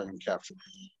I try and capture.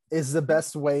 Is the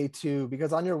best way to,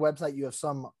 because on your website you have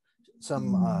some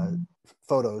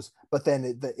photos, but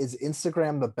then is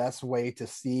Instagram the best way to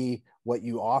see what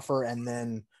you offer? And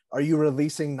then are you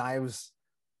releasing knives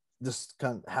just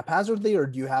kind of haphazardly, or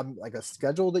do you have like a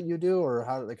schedule that you do, or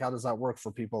how does that work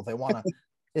for people if they want to?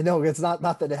 It's not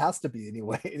that it has to be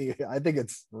anyway. I think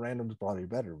it's random is probably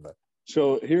better, but.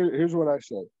 So here's what I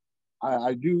say.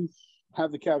 I do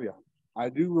have the caveat. I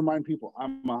do remind people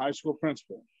I'm a high school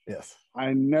principal. Yes.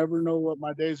 I never know what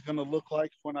my day is going to look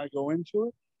like when I go into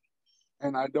it.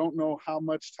 And I don't know how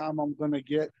much time I'm going to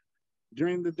get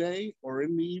during the day or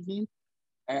in the evening.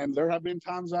 And there have been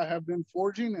times I have been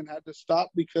forging and had to stop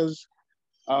because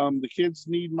the kids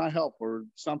need my help or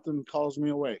something calls me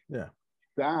away. Yeah.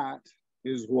 That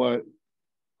is what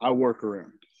I work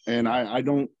around. And I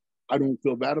don't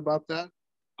feel bad about that.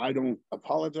 I don't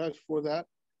apologize for that.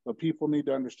 But people need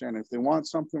to understand if they want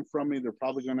something from me, they're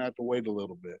probably going to have to wait a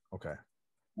little bit. Okay.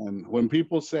 And when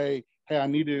people say, hey, I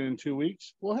need it in 2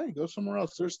 weeks, well, hey, go somewhere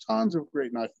else. There's tons of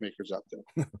great knife makers out there.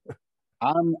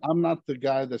 I'm not the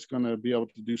guy that's going to be able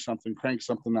to do something, crank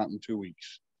something out in 2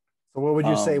 weeks. So what would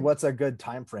you say? What's a good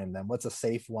time frame then? What's a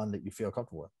safe one that you feel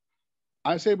comfortable with?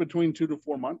 I say between 2 to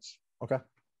 4 months. Okay.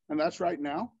 And that's right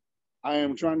now. I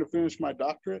am trying to finish my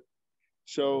doctorate.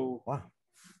 So, wow.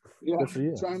 Yeah,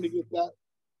 trying to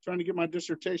get my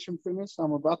dissertation finished.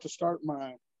 I'm about to start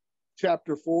my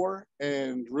chapter 4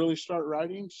 and really start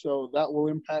writing. So that will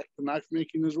impact the knife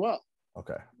making as well.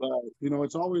 Okay. But,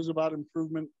 it's always about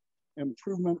improvement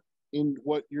in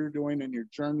what you're doing and your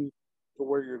journey to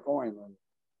where you're going. And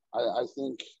I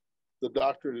think the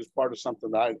doctorate is part of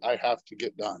something that I have to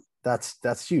get done.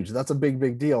 That's huge. That's a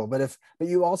big deal. But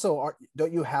you also do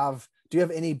you have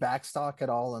any backstock at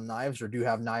all on knives, or do you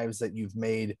have knives that you've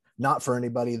made not for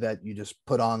anybody that you just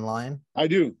put online? I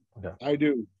do. Okay. I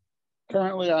do.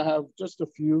 Currently I have just a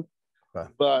few, okay,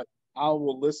 but I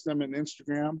will list them in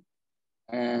Instagram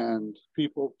and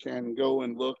people can go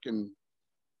and look and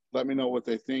let me know what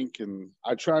they think. And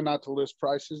I try not to list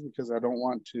prices because I don't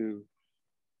want to,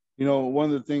 one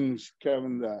of the things,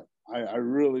 Kevin, that I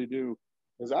really do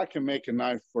is I can make a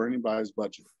knife for anybody's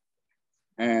budget.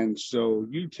 And so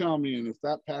you tell me, and if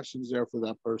that passion's there for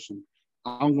that person,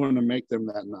 I'm going to make them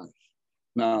that knife.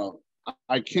 Now,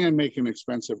 I can make an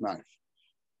expensive knife.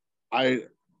 I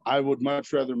would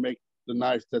much rather make the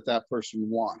knife that person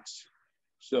wants.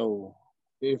 So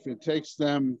if it takes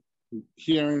them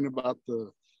hearing about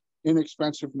the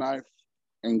inexpensive knife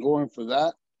and going for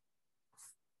that,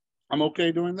 I'm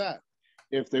okay doing that.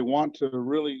 If they want to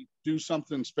really do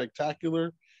something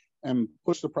spectacular and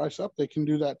push the price up, they can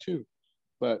do that too.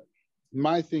 But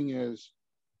my thing is,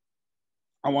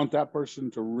 I want that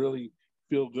person to really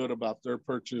feel good about their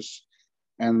purchase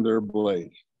and their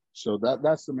blade. So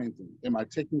that's the main thing. Am I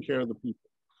taking care of the people?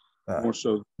 More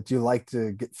so. Do you like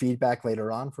to get feedback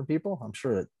later on from people? I'm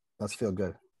sure it must feel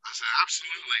good. I said,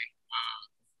 absolutely.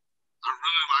 I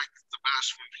really like the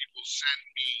best when people send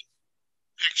me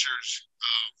pictures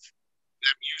of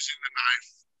them using the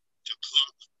knife to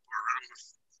cook around the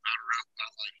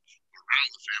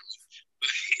family,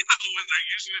 but when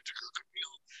they're using it to cook a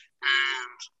meal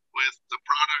and with the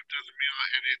product of the meal,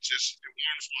 and it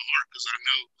warms my heart because I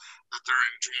know that they're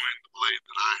enjoying the blade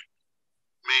that I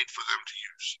made for them to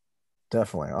use.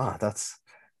 Definitely. Oh, that's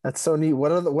so neat. What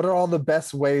are all the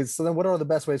best ways? So then what are the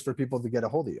best ways for people to get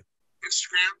a hold of you?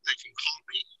 Instagram, they can call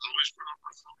me. I always put on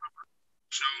my phone number.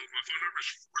 So my phone number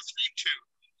is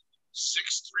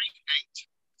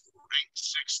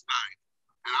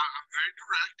 432-638-4869. And I'm very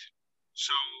direct.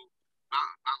 So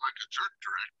not like a jerk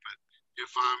direct, but if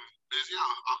I'm busy,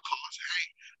 I'll call and say, hey,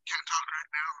 can't talk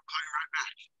right now. I'll call you right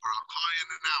back. Or I'll call you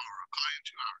in an hour. I'll call you in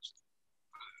 2 hours.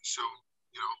 So,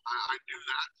 I do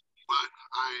that. But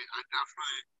I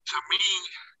definitely, to me,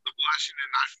 the blessing in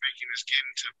knife making is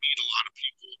getting to meet a lot of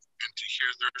people and to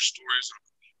hear their stories of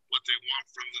what they want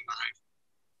from the knife.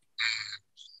 And,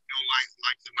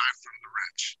 like the knife from the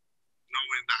wrench,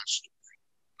 knowing that story.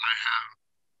 I have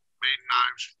made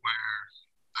knives where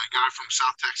a guy from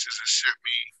South Texas has sent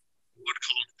me wood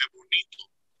called ebonito.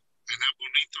 And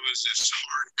ebonito is this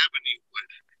hard ebony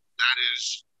wood that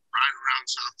is right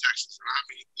around South Texas. And I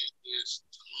mean, it is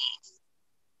tough.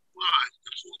 But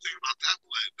the cool thing about that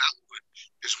wood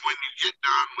is when you get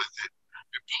done with it,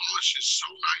 it polishes so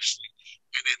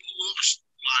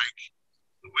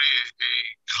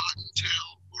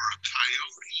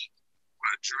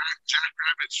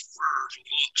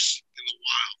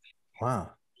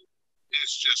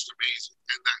is just amazing.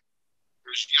 And that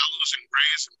there's yellows and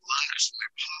grays and blacks, and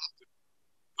they pop. And,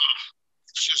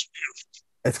 it's just beautiful.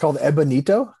 It's called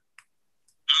Ebonito?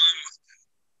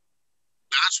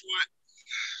 That's what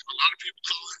a lot of people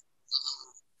call it.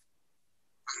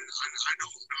 I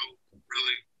don't know,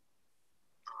 really.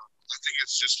 I think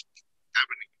it's just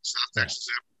ebony, South Texas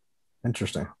ebony.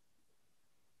 Interesting.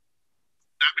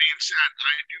 That being said,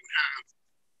 I do have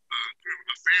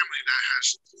a family that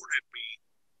has supported me.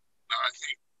 I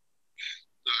think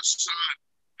the son,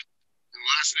 the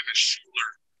last name is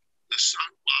Schuler, the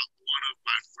son bought one of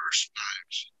my first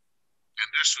knives. And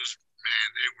this was, man,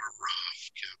 they were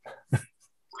rough, Kevin.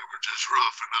 They were just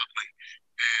rough and ugly.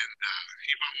 And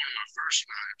he bought one of my first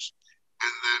knives.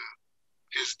 And then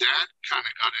his dad kind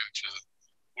of got into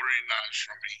ordering knives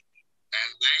from me.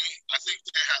 And I think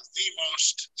they have the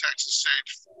most Texas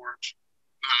Sage Forge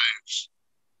knives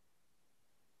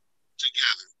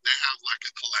together. They have like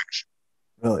a collection.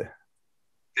 Really?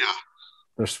 Yeah.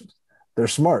 They're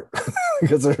smart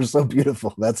because they're so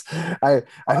beautiful. I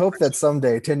hope that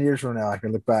someday, 10 years from now, I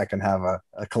can look back and have a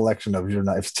collection of your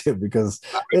knives too, because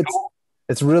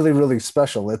it's really, really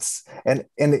special. And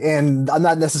I'm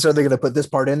not necessarily going to put this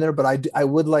part in there, but I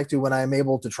would like to, when I'm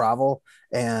able to travel,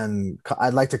 and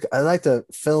I'd like to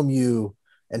film you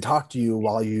and talk to you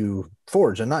while you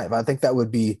forge a knife. I think that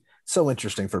would be so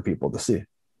interesting for people to see.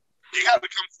 You got to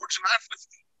come forge a knife with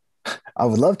me. I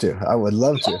would love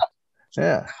to.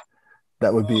 Yeah.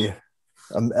 That would be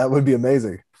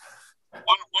amazing.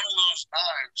 One of those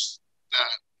knives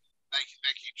that they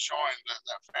keep showing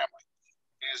that family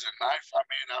is a knife I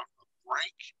made out of a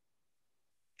brake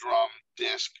drum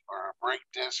disc, or a brake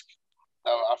disc that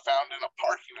I found in a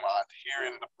parking lot here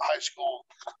in the high school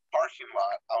parking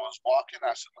lot. I was walking,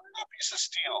 I said, look at that piece of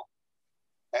steel.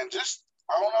 And just,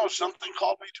 I don't know, something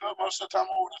called me to it. Most of the time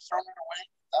I would have thrown it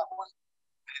away. That one,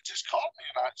 it just called me.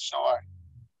 And so I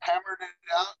hammered it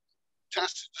out,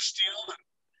 tested the steel, and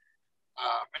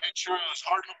made sure it was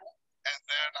hardenable, and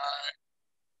then I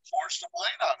forged a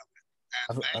blade out of it.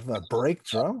 Of a brake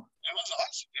drum? It was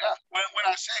awesome, yeah. When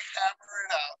I say hammer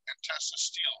it out and test the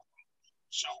steel,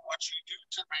 so what you do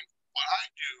what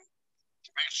I do to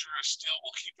make sure a steel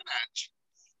will keep an edge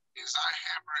is I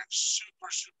hammer it super,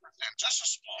 super thin, just a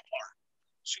small part,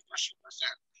 super, super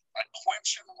thin. I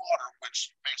quench in water,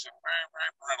 which makes it very,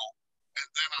 very brittle,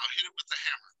 and then I'll hit it with the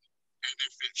hammer. And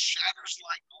if it shatters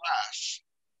like glass,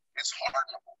 it's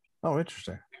hardenable. Oh,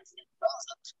 interesting. If it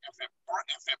doesn't, if it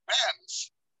bends,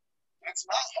 it's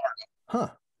not hardenable.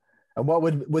 Huh. And what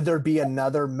would there be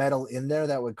another metal in there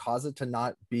that would cause it to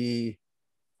not be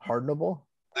hardenable?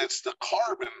 It's the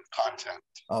carbon content.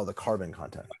 Oh, the carbon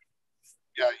content.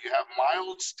 Yeah, you have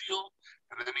mild steel,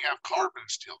 and then you have carbon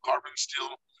steel. Carbon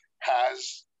steel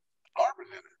has carbon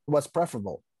in it. What's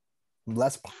preferable?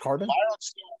 Less carbon? Mild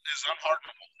steel is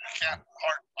unhardenable. You can't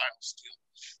harden mild steel.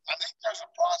 I think there's a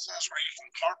process where you can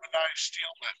carbonize steel,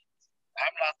 but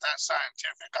I'm not that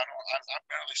scientific. I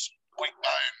barely squeak by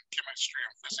in chemistry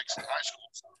and physics in high school,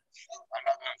 so I'm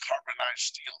not going to carbonize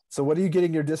steel. So what are you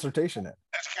getting your dissertation in?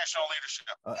 Educational leadership.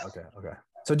 Okay.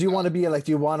 So do you want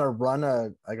to run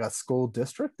a school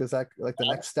district? Is that like the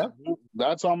next step?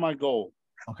 That's on my goal.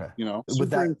 Okay.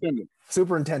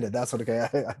 Superintendent. That's what. Okay.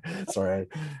 Sorry,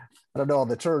 I don't know all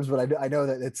the terms, but I know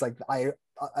that it's like I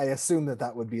assume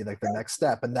that would be like the next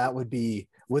step, and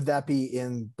would that be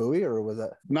in Bowie, or was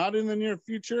that not in the near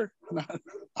future?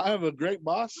 I have a great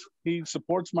boss. He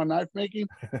supports my knife making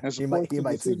and supports the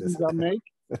decisions I make.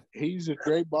 He's a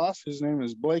great boss. His name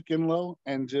is Blake Inlow,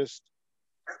 and just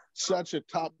such a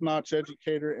top-notch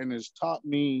educator, and has taught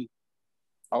me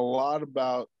a lot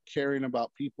about caring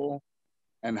about people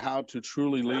and how to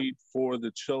truly lead for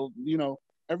the children.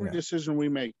 Every decision we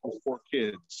make is for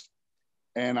kids.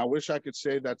 And I wish I could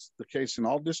say that's the case in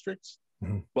all districts,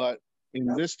 but in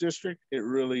this district, it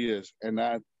really is. And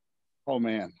oh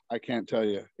man, I can't tell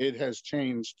you, it has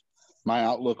changed my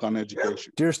outlook on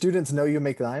education. Do your students know you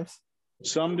make knives?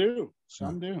 Some do.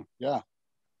 Yeah.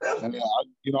 And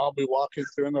I'll be walking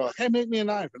through and they're like, hey, make me a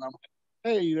knife. And I'm like,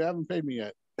 hey, you haven't paid me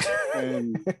yet.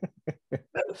 And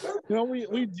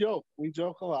we joke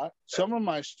a lot. Some of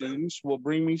my students will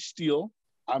bring me steel.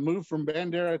 I moved from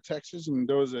Bandera, Texas, and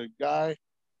there was a guy,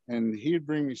 and he'd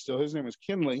bring me steel. His name was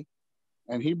Kinley,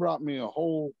 and he brought me a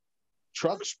whole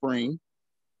truck spring.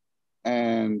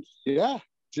 And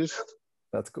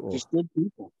that's cool. Just good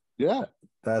people. Yeah,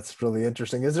 that's really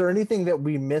interesting. Is there anything that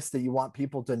we missed that you want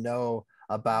people to know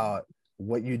about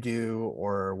what you do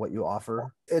or what you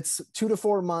offer? It's 2 to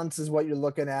 4 months is what you're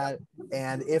looking at.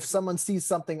 And if someone sees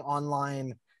something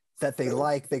online that they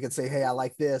like, they could say, hey, I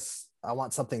like this. I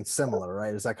want something similar,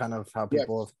 right? Is that kind of how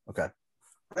people... Yes. Okay.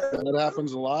 That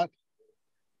happens a lot.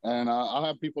 And I'll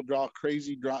have people draw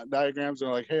crazy diagrams. They're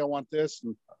like, hey, I want this.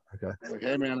 And Okay. like,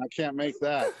 hey, man, I can't make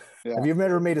that. Yeah. Have you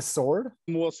ever made a sword?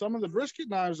 Well, some of the brisket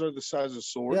knives are the size of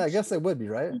swords. Yeah, I guess they would be,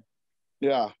 right?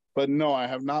 Yeah, but no, I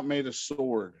have not made a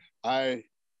sword. I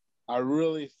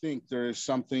really think there is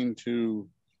something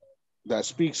that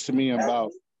speaks to me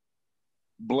about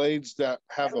blades that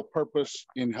have a purpose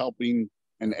in helping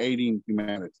and aiding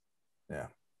humanity. Yeah.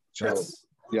 So,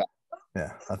 yeah.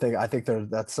 Yeah. I think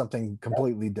that's something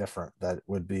completely different that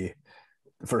would be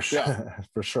for sure. Yeah.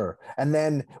 For sure. And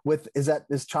then is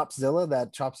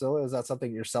Chopzilla, is that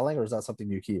something you're selling or is that something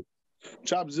you keep?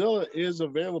 Chopzilla is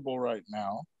available right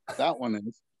now. That one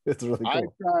is. It's really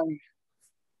cool.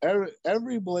 I try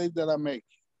every blade that I make,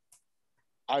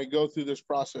 I go through this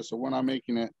process of when I'm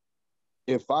making it.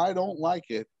 If I don't like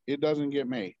it, it doesn't get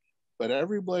made. But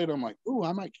every blade, I'm like, ooh,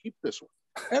 I might keep this one.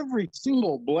 Every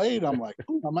single blade, I'm like,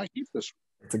 ooh, I might keep this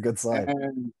one. It's a good sign.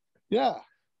 And yeah.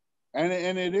 And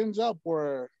it ends up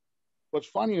where what's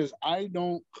funny is I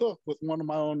don't cook with one of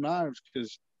my own knives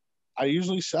because I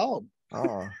usually sell them.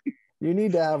 Oh, you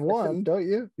need to have one, don't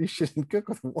you? You shouldn't cook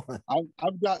with one.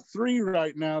 I've got 3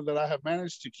 right now that I have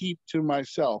managed to keep to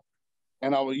myself,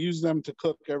 and I will use them to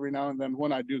cook every now and then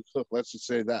when I do cook. Let's just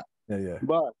say that. Yeah.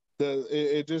 But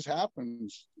it just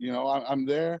happens. You know, I'm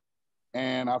there,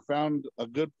 and I found a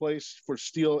good place for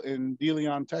steel in De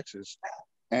Leon, Texas,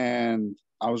 and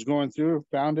I was going through,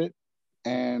 found it,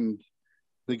 and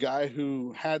the guy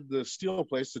who had the steel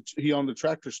place, he owned the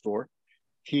tractor store,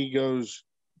 he goes,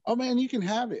 oh man, you can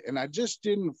have it. And I just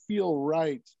didn't feel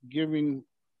right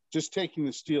taking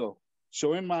the steel.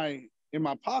 So in my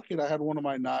pocket, I had one of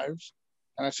my knives,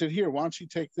 and I said, here, why don't you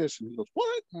take this? And he goes,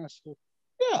 what? And I said,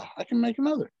 yeah, I can make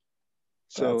another.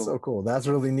 So that's so cool. That's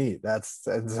really neat. That's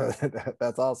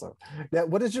awesome. Now,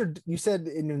 you said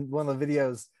in one of the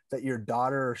videos that your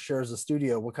daughter shares a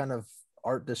studio. What kind of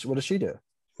art what does she do?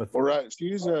 All right.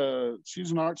 She's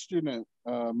an art student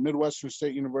at Midwestern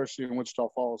State University in Wichita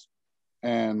Falls.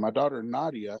 And my daughter,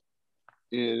 Nadia,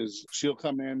 she'll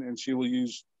come in and she will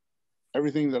use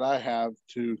everything that I have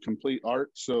to complete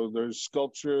art. So there's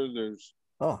sculpture.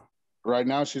 Right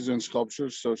now she's in sculpture.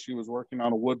 So she was working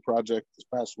on a wood project this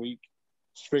past week.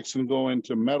 She's fixing to go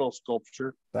into metal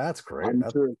sculpture. That's great.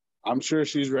 I'm sure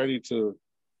she's ready to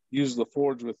use the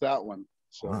forge with that one.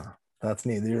 So wow. That's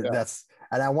neat. And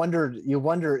you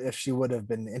wonder if she would have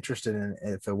been interested in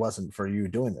it if it wasn't for you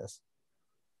doing this.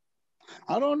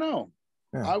 I don't know.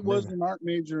 Yeah, I was an art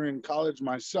major in college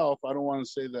myself. I don't want to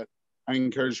say that I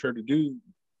encouraged her to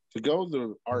go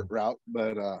the art route,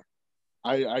 but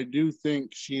I do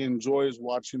think she enjoys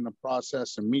watching the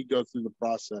process and me go through the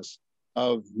process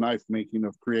of knife making,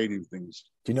 of creating things.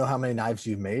 Do you know how many knives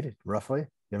you've made, roughly? Do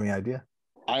you have any idea?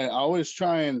 I always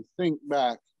try and think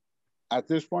back. At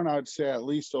this point, I would say at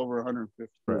least over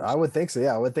 150. I would think so.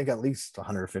 Yeah, I would think at least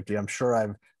 150. I'm sure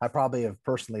I probably have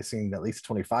personally seen at least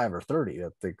 25 or 30. I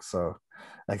think so.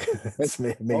 Like it's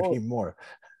maybe more.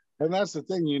 And that's the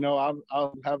thing, you know,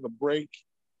 I'll have a break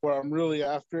where I'm really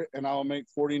after it, and I'll make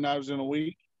 40 knives in a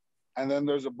week. And then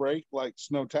there's a break like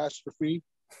Snowtastrophe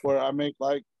where I make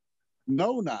like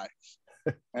no knives,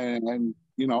 and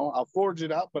you know, I'll forge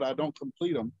it out, but I don't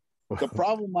complete them. The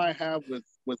problem I have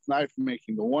with knife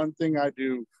making, the one thing I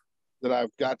do that I've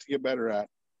got to get better at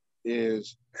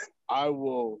is I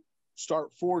will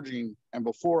start forging, and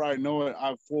before I know it,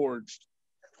 I've forged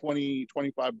 20,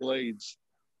 25 blades.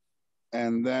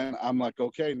 And then I'm like,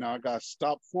 okay, now I got to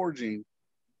stop forging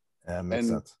and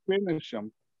finish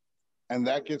them. And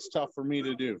that gets tough for me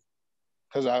to do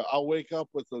because I'll wake up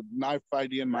with a knife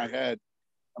idea in my head.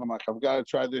 And I'm like, I've got to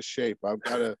try this shape. I've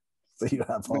got to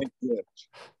make this.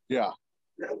 Yeah.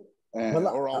 And,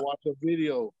 or I'll watch a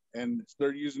video and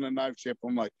they're using a knife shape.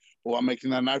 I'm like, well, I'm making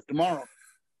that knife tomorrow.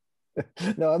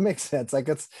 No, it makes sense. Like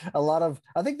it's a lot of,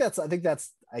 I think that's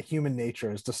a human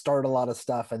nature, is to start a lot of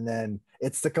stuff. And then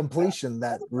it's the completion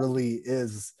that really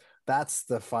that's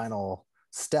the final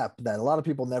step that a lot of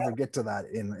people never get to that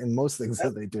in most things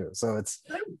that they do. So it's,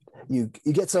 you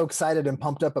get so excited and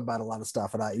pumped up about a lot of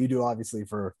stuff. And you do obviously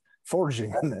for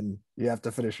forging, and then you have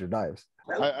to finish your knives.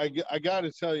 I got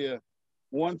to tell you,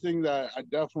 one thing that I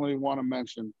definitely want to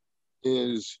mention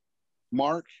is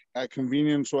Mark at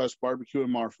Convenience West Barbecue in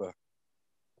Marfa.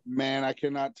 Man, I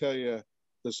cannot tell you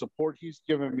the support he's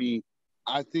given me.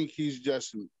 I think he's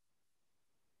just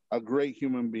a great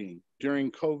human being.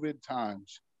 During COVID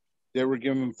times, they were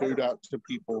giving food out to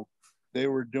people. They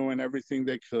were doing everything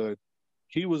they could.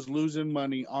 He was losing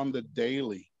money on the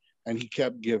daily, and he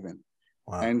kept giving.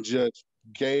 Wow. And just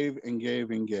gave and gave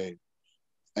and gave.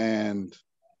 And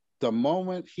the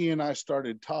moment he and I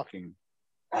started talking,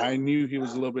 I knew he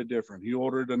was a little bit different. He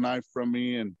ordered a knife from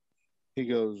me, and he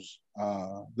goes,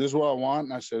 this is what I want.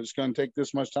 And I said, it's going to take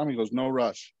this much time. He goes, no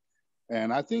rush.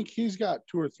 And I think he's got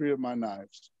 2 or 3 of my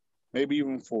knives, maybe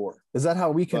even 4. Is that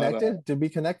how we connected? Did we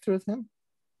connect with him?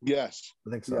 Yes.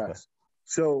 I think so. Yes. Okay.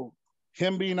 So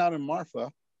him being out in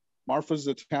Marfa's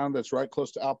a town that's right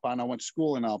close to Alpine. I went to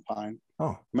school in Alpine.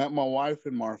 Oh. Met my wife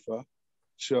in Marfa.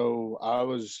 So I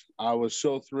was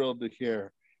so thrilled to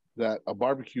hear that a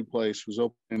barbecue place was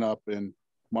opening up in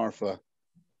Marfa,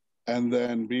 and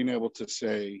then being able to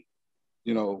say,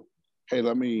 you know, hey,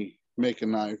 let me make a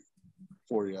knife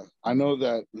for you. I know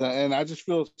that and I just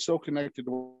feel so connected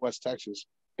to West Texas.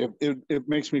 It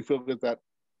makes me feel good that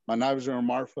my knives are in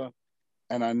Marfa,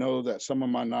 and I know that some of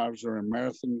my knives are in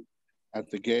Marathon at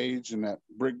the Gauge and at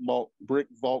Brick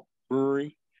Vault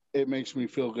Brewery. It makes me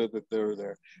feel good that they're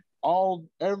there.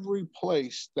 Every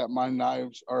place that my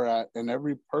knives are at and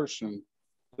every person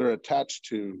they're attached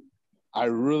to, I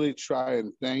really try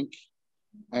and thank,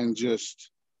 and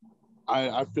just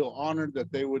I feel honored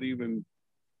that they would even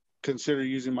consider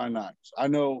using my knives. I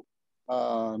know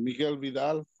Miguel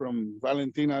Vidal from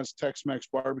Valentina's Tex-Mex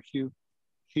Barbecue.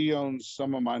 He owns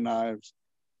some of my knives,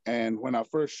 and when I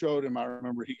first showed him, I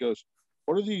remember he goes,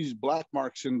 "What are these black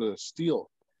marks in the steel?"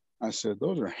 I said,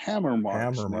 "Those are hammer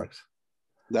marks." Hammer marks.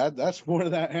 That's where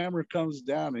that hammer comes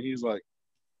down. And he's like,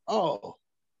 "Oh,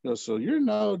 so you're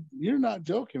not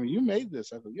joking. You made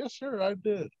this." I go, "Yes, sir, I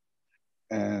did."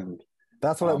 And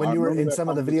that's what when you were in some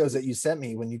of the videos that you sent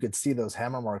me, when you could see those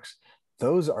hammer marks,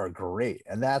 those are great.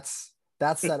 And that's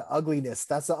that ugliness.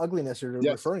 That's the ugliness you're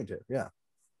referring to. Yeah.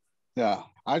 Yeah.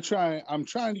 I'm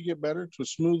trying to get better to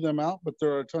smooth them out, but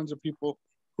there are tons of people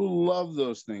who love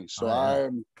those things. So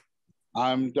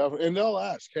I'm definitely, and they'll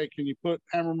ask, "Hey, can you put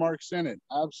hammer marks in it?"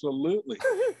 Absolutely.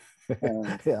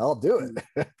 Yeah, I'll do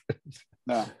it.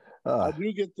 Yeah. I do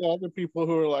get the other people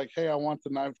who are like, "Hey, I want the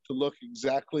knife to look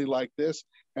exactly like this,"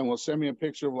 and will send me a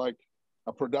picture of like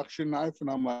a production knife. And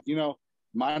I'm like,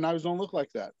 my knives don't look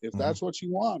like that. If that's what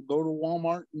you want, go to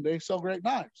Walmart and they sell great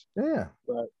knives. Yeah.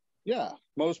 But yeah,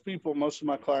 most of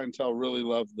my clientele really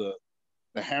love the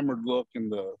hammered look and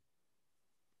the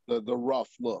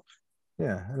rough look.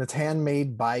 Yeah, and it's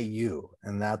handmade by you,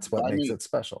 and that's what makes it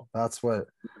special. That's what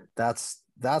I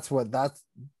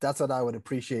would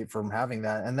appreciate from having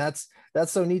that, and that's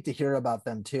so neat to hear about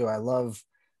them too. I love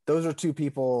those are 2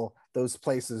 people. Those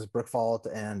places, Brick Vault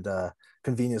and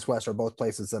Convenience West, are both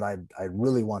places that I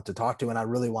really want to talk to, and I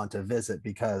really want to visit,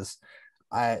 because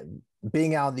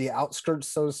being out the outskirts,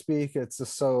 so to speak, it's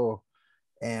just so.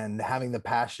 And having the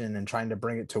passion and trying to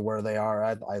bring it to where they are,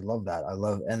 I love that.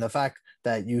 And the fact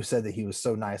that you said that he was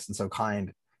so nice and so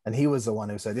kind, and he was the one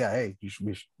who said, "Yeah, hey,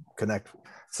 we should connect."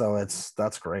 So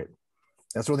that's great.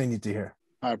 That's really neat to hear.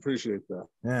 I appreciate that.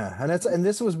 Yeah, and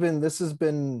this has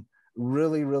been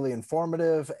really, really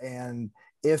informative. And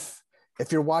if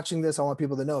you're watching this, I want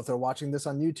people to know, if they're watching this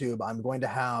on YouTube, I'm going to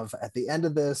have at the end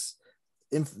of this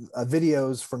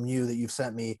videos from you that you've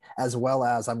sent me, as well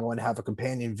as I'm going to have a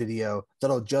companion video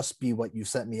that'll just be what you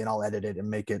sent me, and I'll edit it and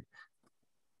make it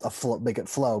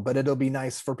flow. But it'll be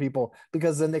nice for people,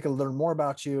 because then they can learn more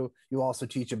about you. You also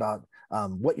teach about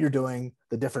what you're doing,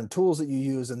 the different tools that you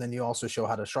use, and then you also show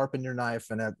how to sharpen your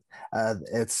knife. And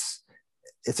it's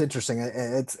interesting.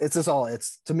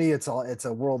 To me, it's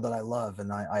a world that I love,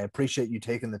 and I appreciate you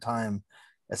taking the time,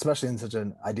 especially in such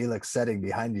an idyllic setting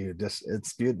behind you.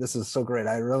 It's beautiful. This is so great.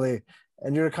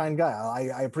 And you're a kind guy.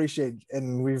 I appreciate,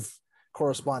 and we've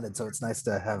corresponded, so it's nice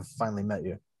to have finally met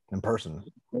you in person.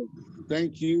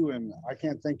 Thank you, and I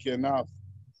can't thank you enough.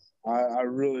 I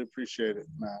really appreciate it.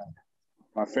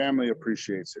 My family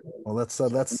appreciates it. Well, let's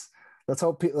hope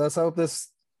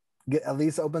this at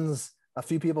least opens a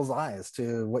few people's eyes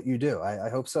to what you do. I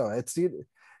hope so. It's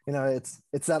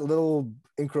that little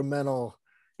incremental,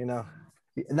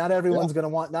 not everyone's going to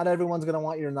want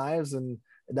your knives, and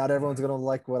not everyone's going to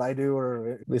like what I do,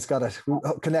 or at least got to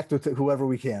connect with whoever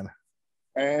we can.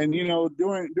 And,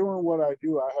 doing what I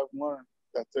do, I have learned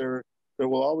that there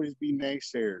will always be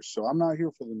naysayers. So I'm not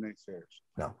here for the naysayers.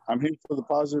 No, I'm here for the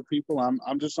positive people.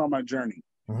 I'm just on my journey,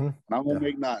 and I'm going to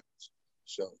make knives.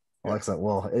 So. Well, excellent.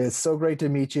 Well, it's so great to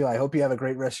meet you. I hope you have a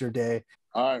great rest of your day.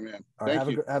 All right, man. Thank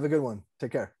you. Have a good one.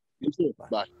 Take care. You too.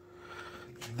 Bye.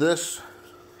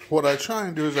 What I try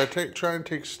and do is try and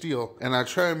take steel, and I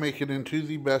try and make it into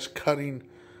the best cutting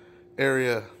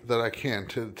area that I can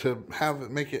to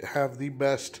make it have the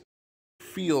best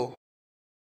feel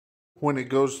when it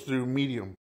goes through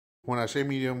medium. When I say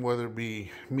medium, whether it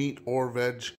be meat or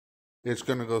veg, it's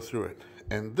going to go through it.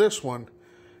 And this one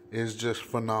is just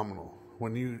phenomenal.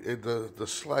 When the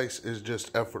slice is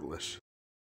just effortless.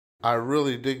 I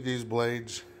really dig these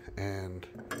blades, and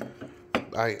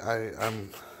I'm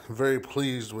very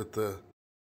pleased with the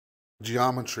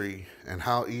geometry and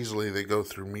how easily they go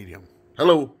through medium.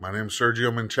 Hello, my name is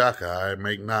Sergio Menchaca. I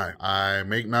make knives. I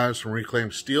make knives from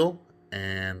reclaimed steel,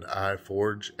 and I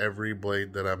forge every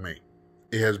blade that I make.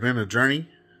 It has been a journey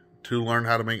to learn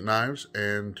how to make knives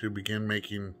and to begin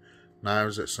making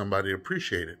knives that somebody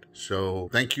appreciated. So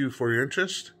thank you for your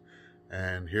interest,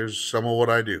 and here's some of what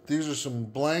I do. These are some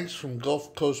blanks from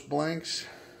Gulf Coast Blanks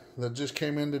that just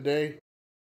came in today.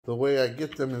 The way I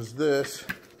get them is this.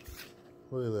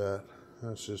 Look at that.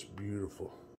 That's just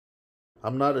beautiful.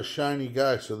 I'm not a shiny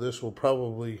guy, so this will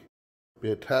probably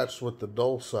be attached with the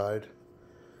dull side,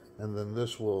 and then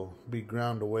this will be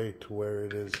ground away to where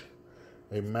it is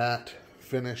a matte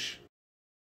finish.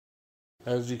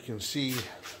 As you can see,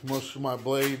 most of my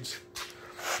blades,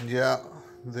 yeah,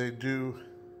 they do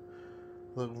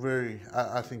look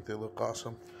I think they look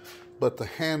awesome, but the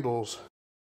handles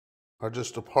are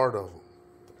just a part of them.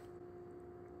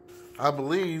 I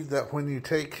believe that when you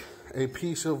take a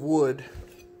piece of wood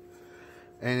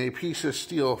and a piece of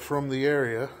steel from the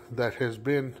area that has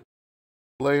been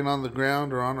laying on the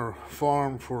ground or on a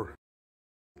farm for,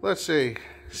 let's say,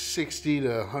 60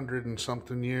 to 100 and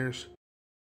something years,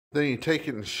 then you take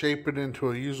it and shape it into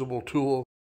a usable tool,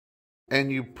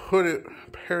 and you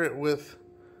pair it with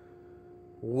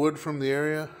wood from the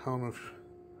area. I don't know if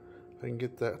I can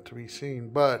get that to be seen,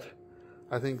 but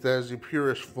I think that is the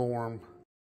purest form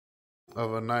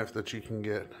of a knife that you can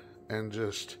get. And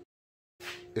just,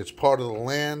 it's part of the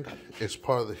land, it's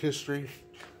part of the history,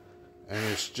 and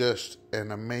it's just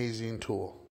an amazing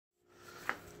tool.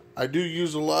 I do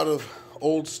use a lot of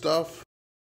old stuff.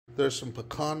 There's some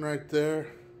pecan right there,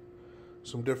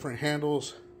 some different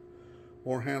handles,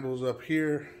 more handles up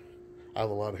here. I have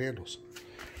a lot of handles.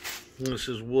 This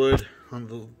is wood,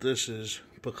 this is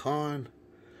pecan,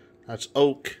 that's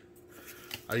oak.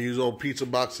 I use old pizza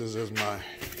boxes as my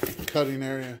cutting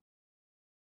area.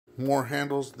 More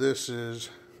handles, this is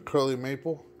curly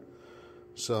maple,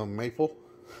 some maple,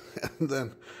 and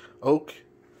then oak.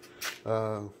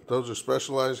 Those are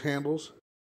specialized handles,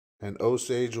 and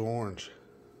Osage orange.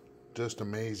 Just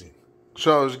amazing.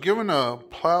 So I was given a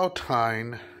plow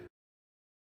tine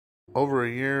over a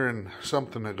year and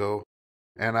something ago,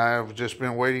 and I've just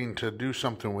been waiting to do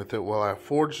something with it. Well, I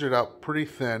forged it out pretty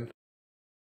thin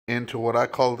into what I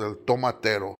call the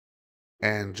tomatero,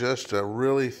 and just a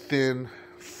really thin,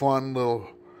 fun little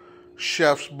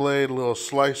chef's blade, little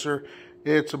slicer.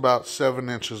 It's about 7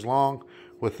 inches long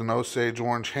with an Osage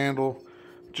orange handle,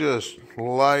 just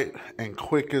light and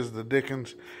quick as the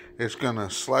dickens. It's gonna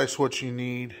slice what you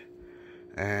need,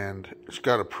 and it's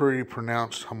got a pretty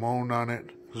pronounced hamon on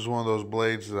it. This is one of those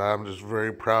blades that I'm just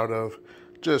very proud of,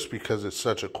 just because it's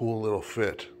such a cool little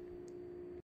fit.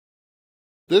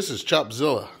 This is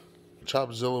Chopzilla.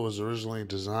 Chopzilla was originally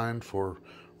designed for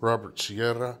Robert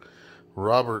Sierra.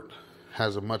 Robert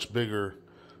has a much bigger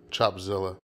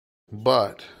Chopzilla,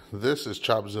 but this is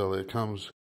Chopzilla.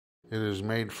 It is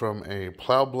made from a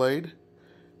plow blade,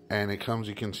 and it comes,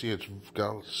 you can see it's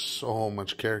got so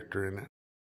much character in it,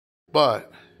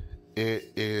 but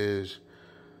it is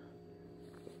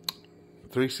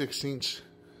 3/16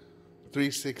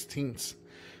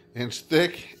 inch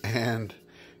thick, and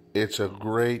it's a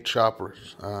great chopper,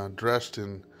 dressed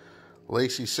in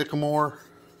lacy sycamore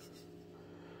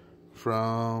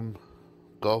from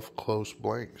Gulf Coast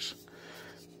Blanks.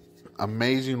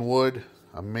 Amazing wood,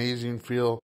 amazing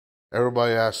feel.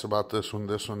 Everybody asks about this one.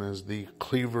 This one is the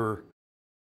cleaver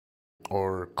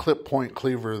or clip point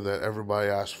cleaver that everybody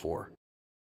asks for.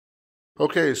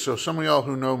 Okay, so some of y'all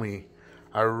who know me,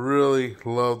 I really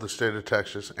love the state of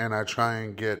Texas, and I try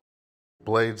and get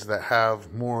blades that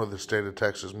have more of the state of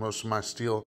Texas. Most of my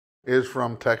steel is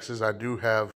from Texas. I do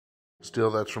have steel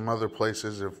that's from other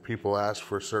places. If people ask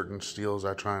for certain steels,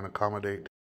 I try and accommodate.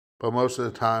 But most of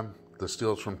the time, the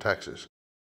steel's from Texas.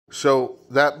 So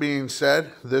that being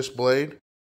said, this blade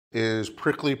is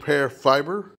prickly pear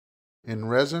fiber in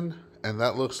resin, and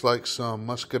that looks like some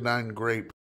muscadine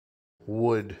grape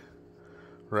wood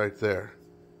right there.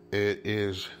 It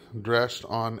is dressed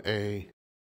on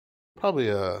probably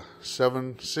a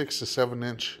 6 to 7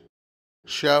 inch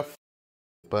chef,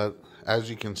 but as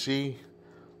you can see,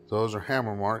 those are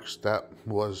hammer marks. That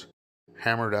was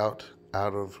hammered out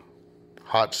of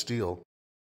hot steel.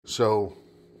 So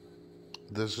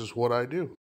this is what I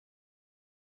do.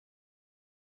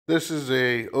 This is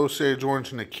a Osage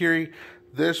Orange Nakiri.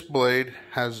 This blade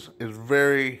is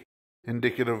very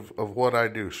indicative of what I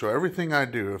do. So everything I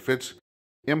do, if it's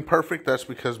imperfect, that's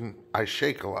because I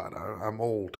shake a lot. I'm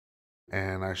old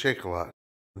and I shake a lot.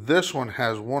 This one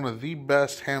has one of the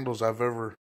best handles I've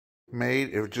ever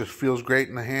made. It just feels great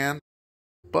in the hand,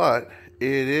 but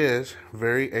it is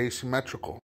very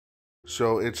asymmetrical.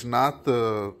 So it's not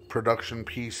the production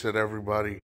piece that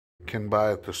everybody can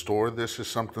buy at the store. This is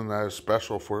something that is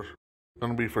special for,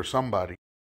 going to be for somebody.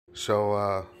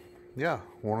 So yeah,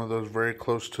 one of those very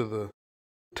close to the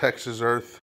Texas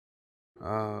Earth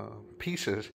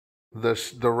pieces.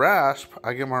 The rasp,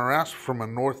 I get my rasp from a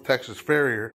North Texas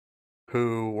farrier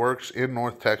who works in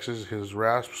North Texas. His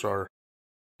rasps are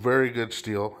very good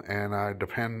steel, and I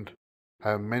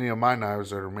have many of my knives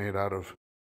that are made out of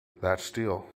that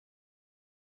steel.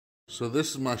 So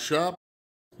this is my shop.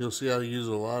 You'll see I use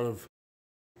a lot of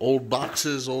old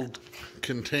boxes, old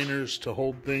containers to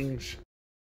hold things.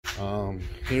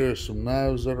 Here are some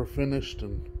knives that are finished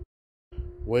and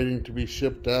waiting to be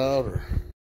shipped out or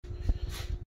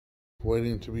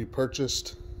waiting to be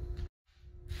purchased.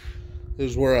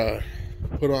 This is where I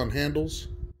put on handles.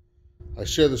 I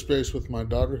share the space with my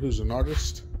daughter, who's an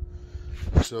artist.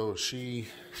 So she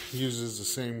uses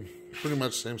pretty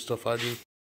much the same stuff I do.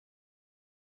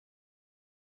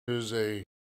 Here's a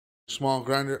small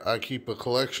grinder. I keep a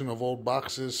collection of old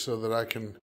boxes so that I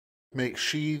can make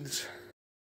sheaths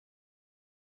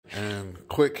and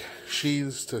quick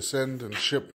sheaths to send and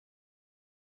ship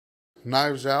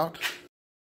knives out.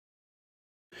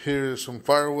 Here's some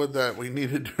firewood that we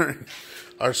needed during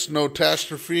our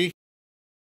snowtastrophe.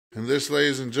 And this,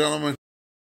 ladies and gentlemen,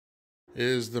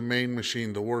 is the main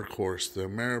machine, the workhorse, the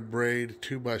Ameribraid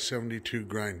 2x72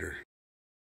 grinder.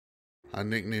 I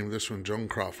nicknamed this one Joan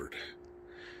Crawford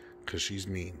because she's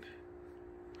mean.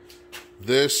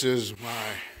 This is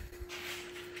my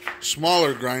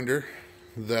smaller grinder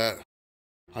that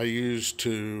I use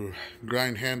to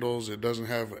grind handles. It doesn't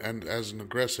have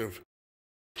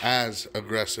as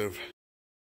aggressive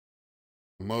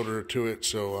motor to it,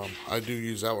 so I do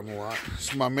use that one a lot. This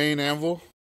is my main anvil.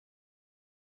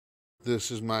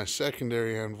 This is my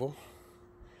secondary anvil,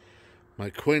 my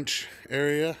quench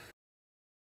area,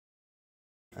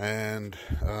 and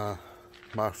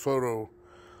my photo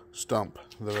stump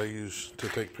that I use to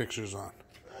take pictures on.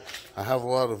 I have a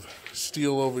lot of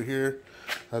steel over here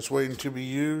that's waiting to be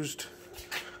used.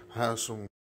 I have some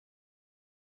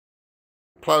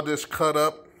plow disc cut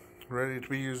up, ready to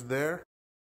be used there.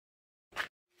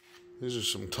 These are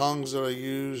some tongs that I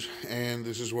use, and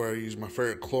this is where I use my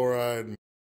ferric chloride,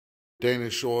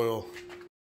 Danish oil,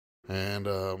 and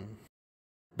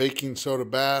baking soda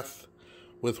bath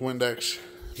with Windex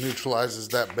neutralizes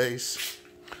that base.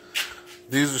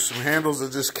 These are some handles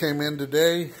that just came in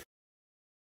today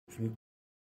from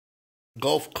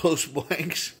Gulf Coast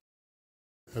Blanks.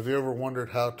 Have you ever wondered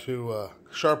how to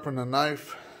sharpen a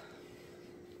knife?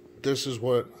 This is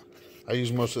what I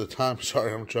use most of the time.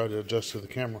 Sorry, I'm trying to adjust to the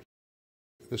camera.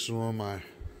 This is one of my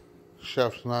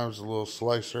chef's knives, a little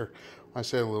slicer. When I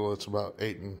say a little, it's about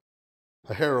a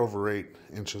hair over 8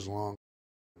 inches long.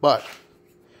 But,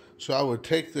 so I would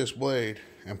take this blade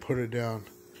and put it down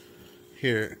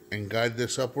here and guide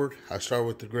this upward. I start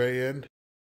with the gray end.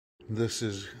 This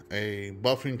is a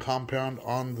buffing compound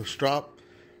on the strop.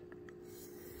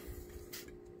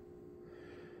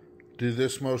 Do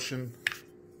this motion.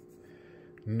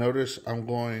 Notice I'm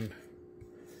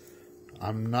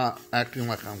not acting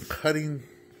like I'm cutting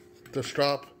the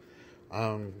strop.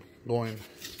 I'm going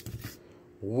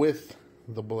with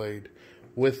the blade,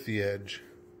 with the edge,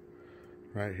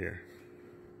 right here.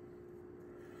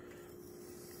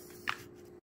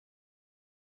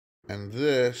 And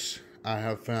this, I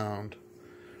have found,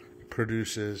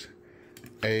 produces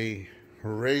a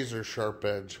razor sharp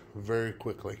edge very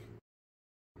quickly.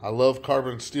 I love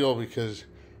carbon steel because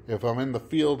if I'm in the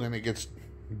field and it gets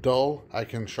dull, I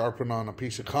can sharpen on a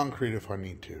piece of concrete if I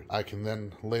need to. I can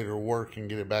then later work and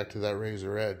get it back to that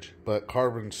razor edge. But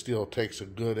carbon steel takes a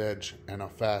good edge and a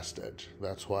fast edge.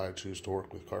 That's why I choose to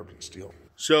work with carbon steel.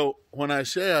 So when I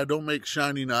say I don't make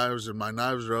shiny knives and my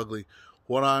knives are ugly,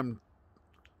 what I'm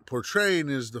portraying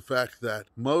is the fact that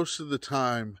most of the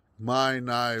time my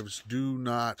knives do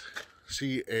not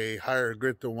see a higher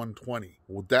grit than 120.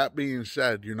 With that being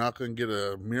said, you're not going to get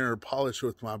a mirror polish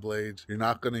with my blades. You're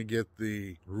not going to get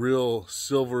the real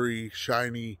silvery,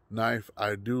 shiny knife.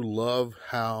 I do love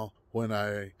how when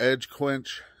I edge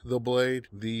quench the blade,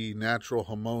 the natural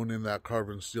hamon in that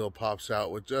carbon steel pops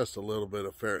out with just a little bit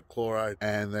of ferric chloride,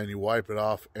 and then you wipe it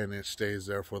off and it stays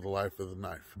there for the life of the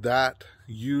knife. That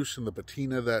use and the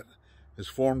patina that is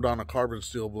formed on a carbon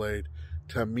steel blade,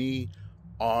 to me,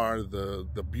 are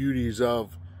the beauties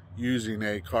of using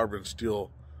a carbon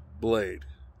steel blade.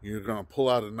 You're going to pull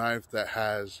out a knife that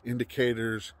has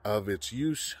indicators of its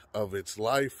use, of its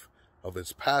life, of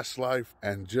its past life,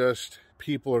 and just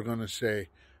people are going to say,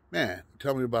 man,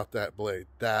 tell me about that blade.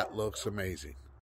 That looks amazing.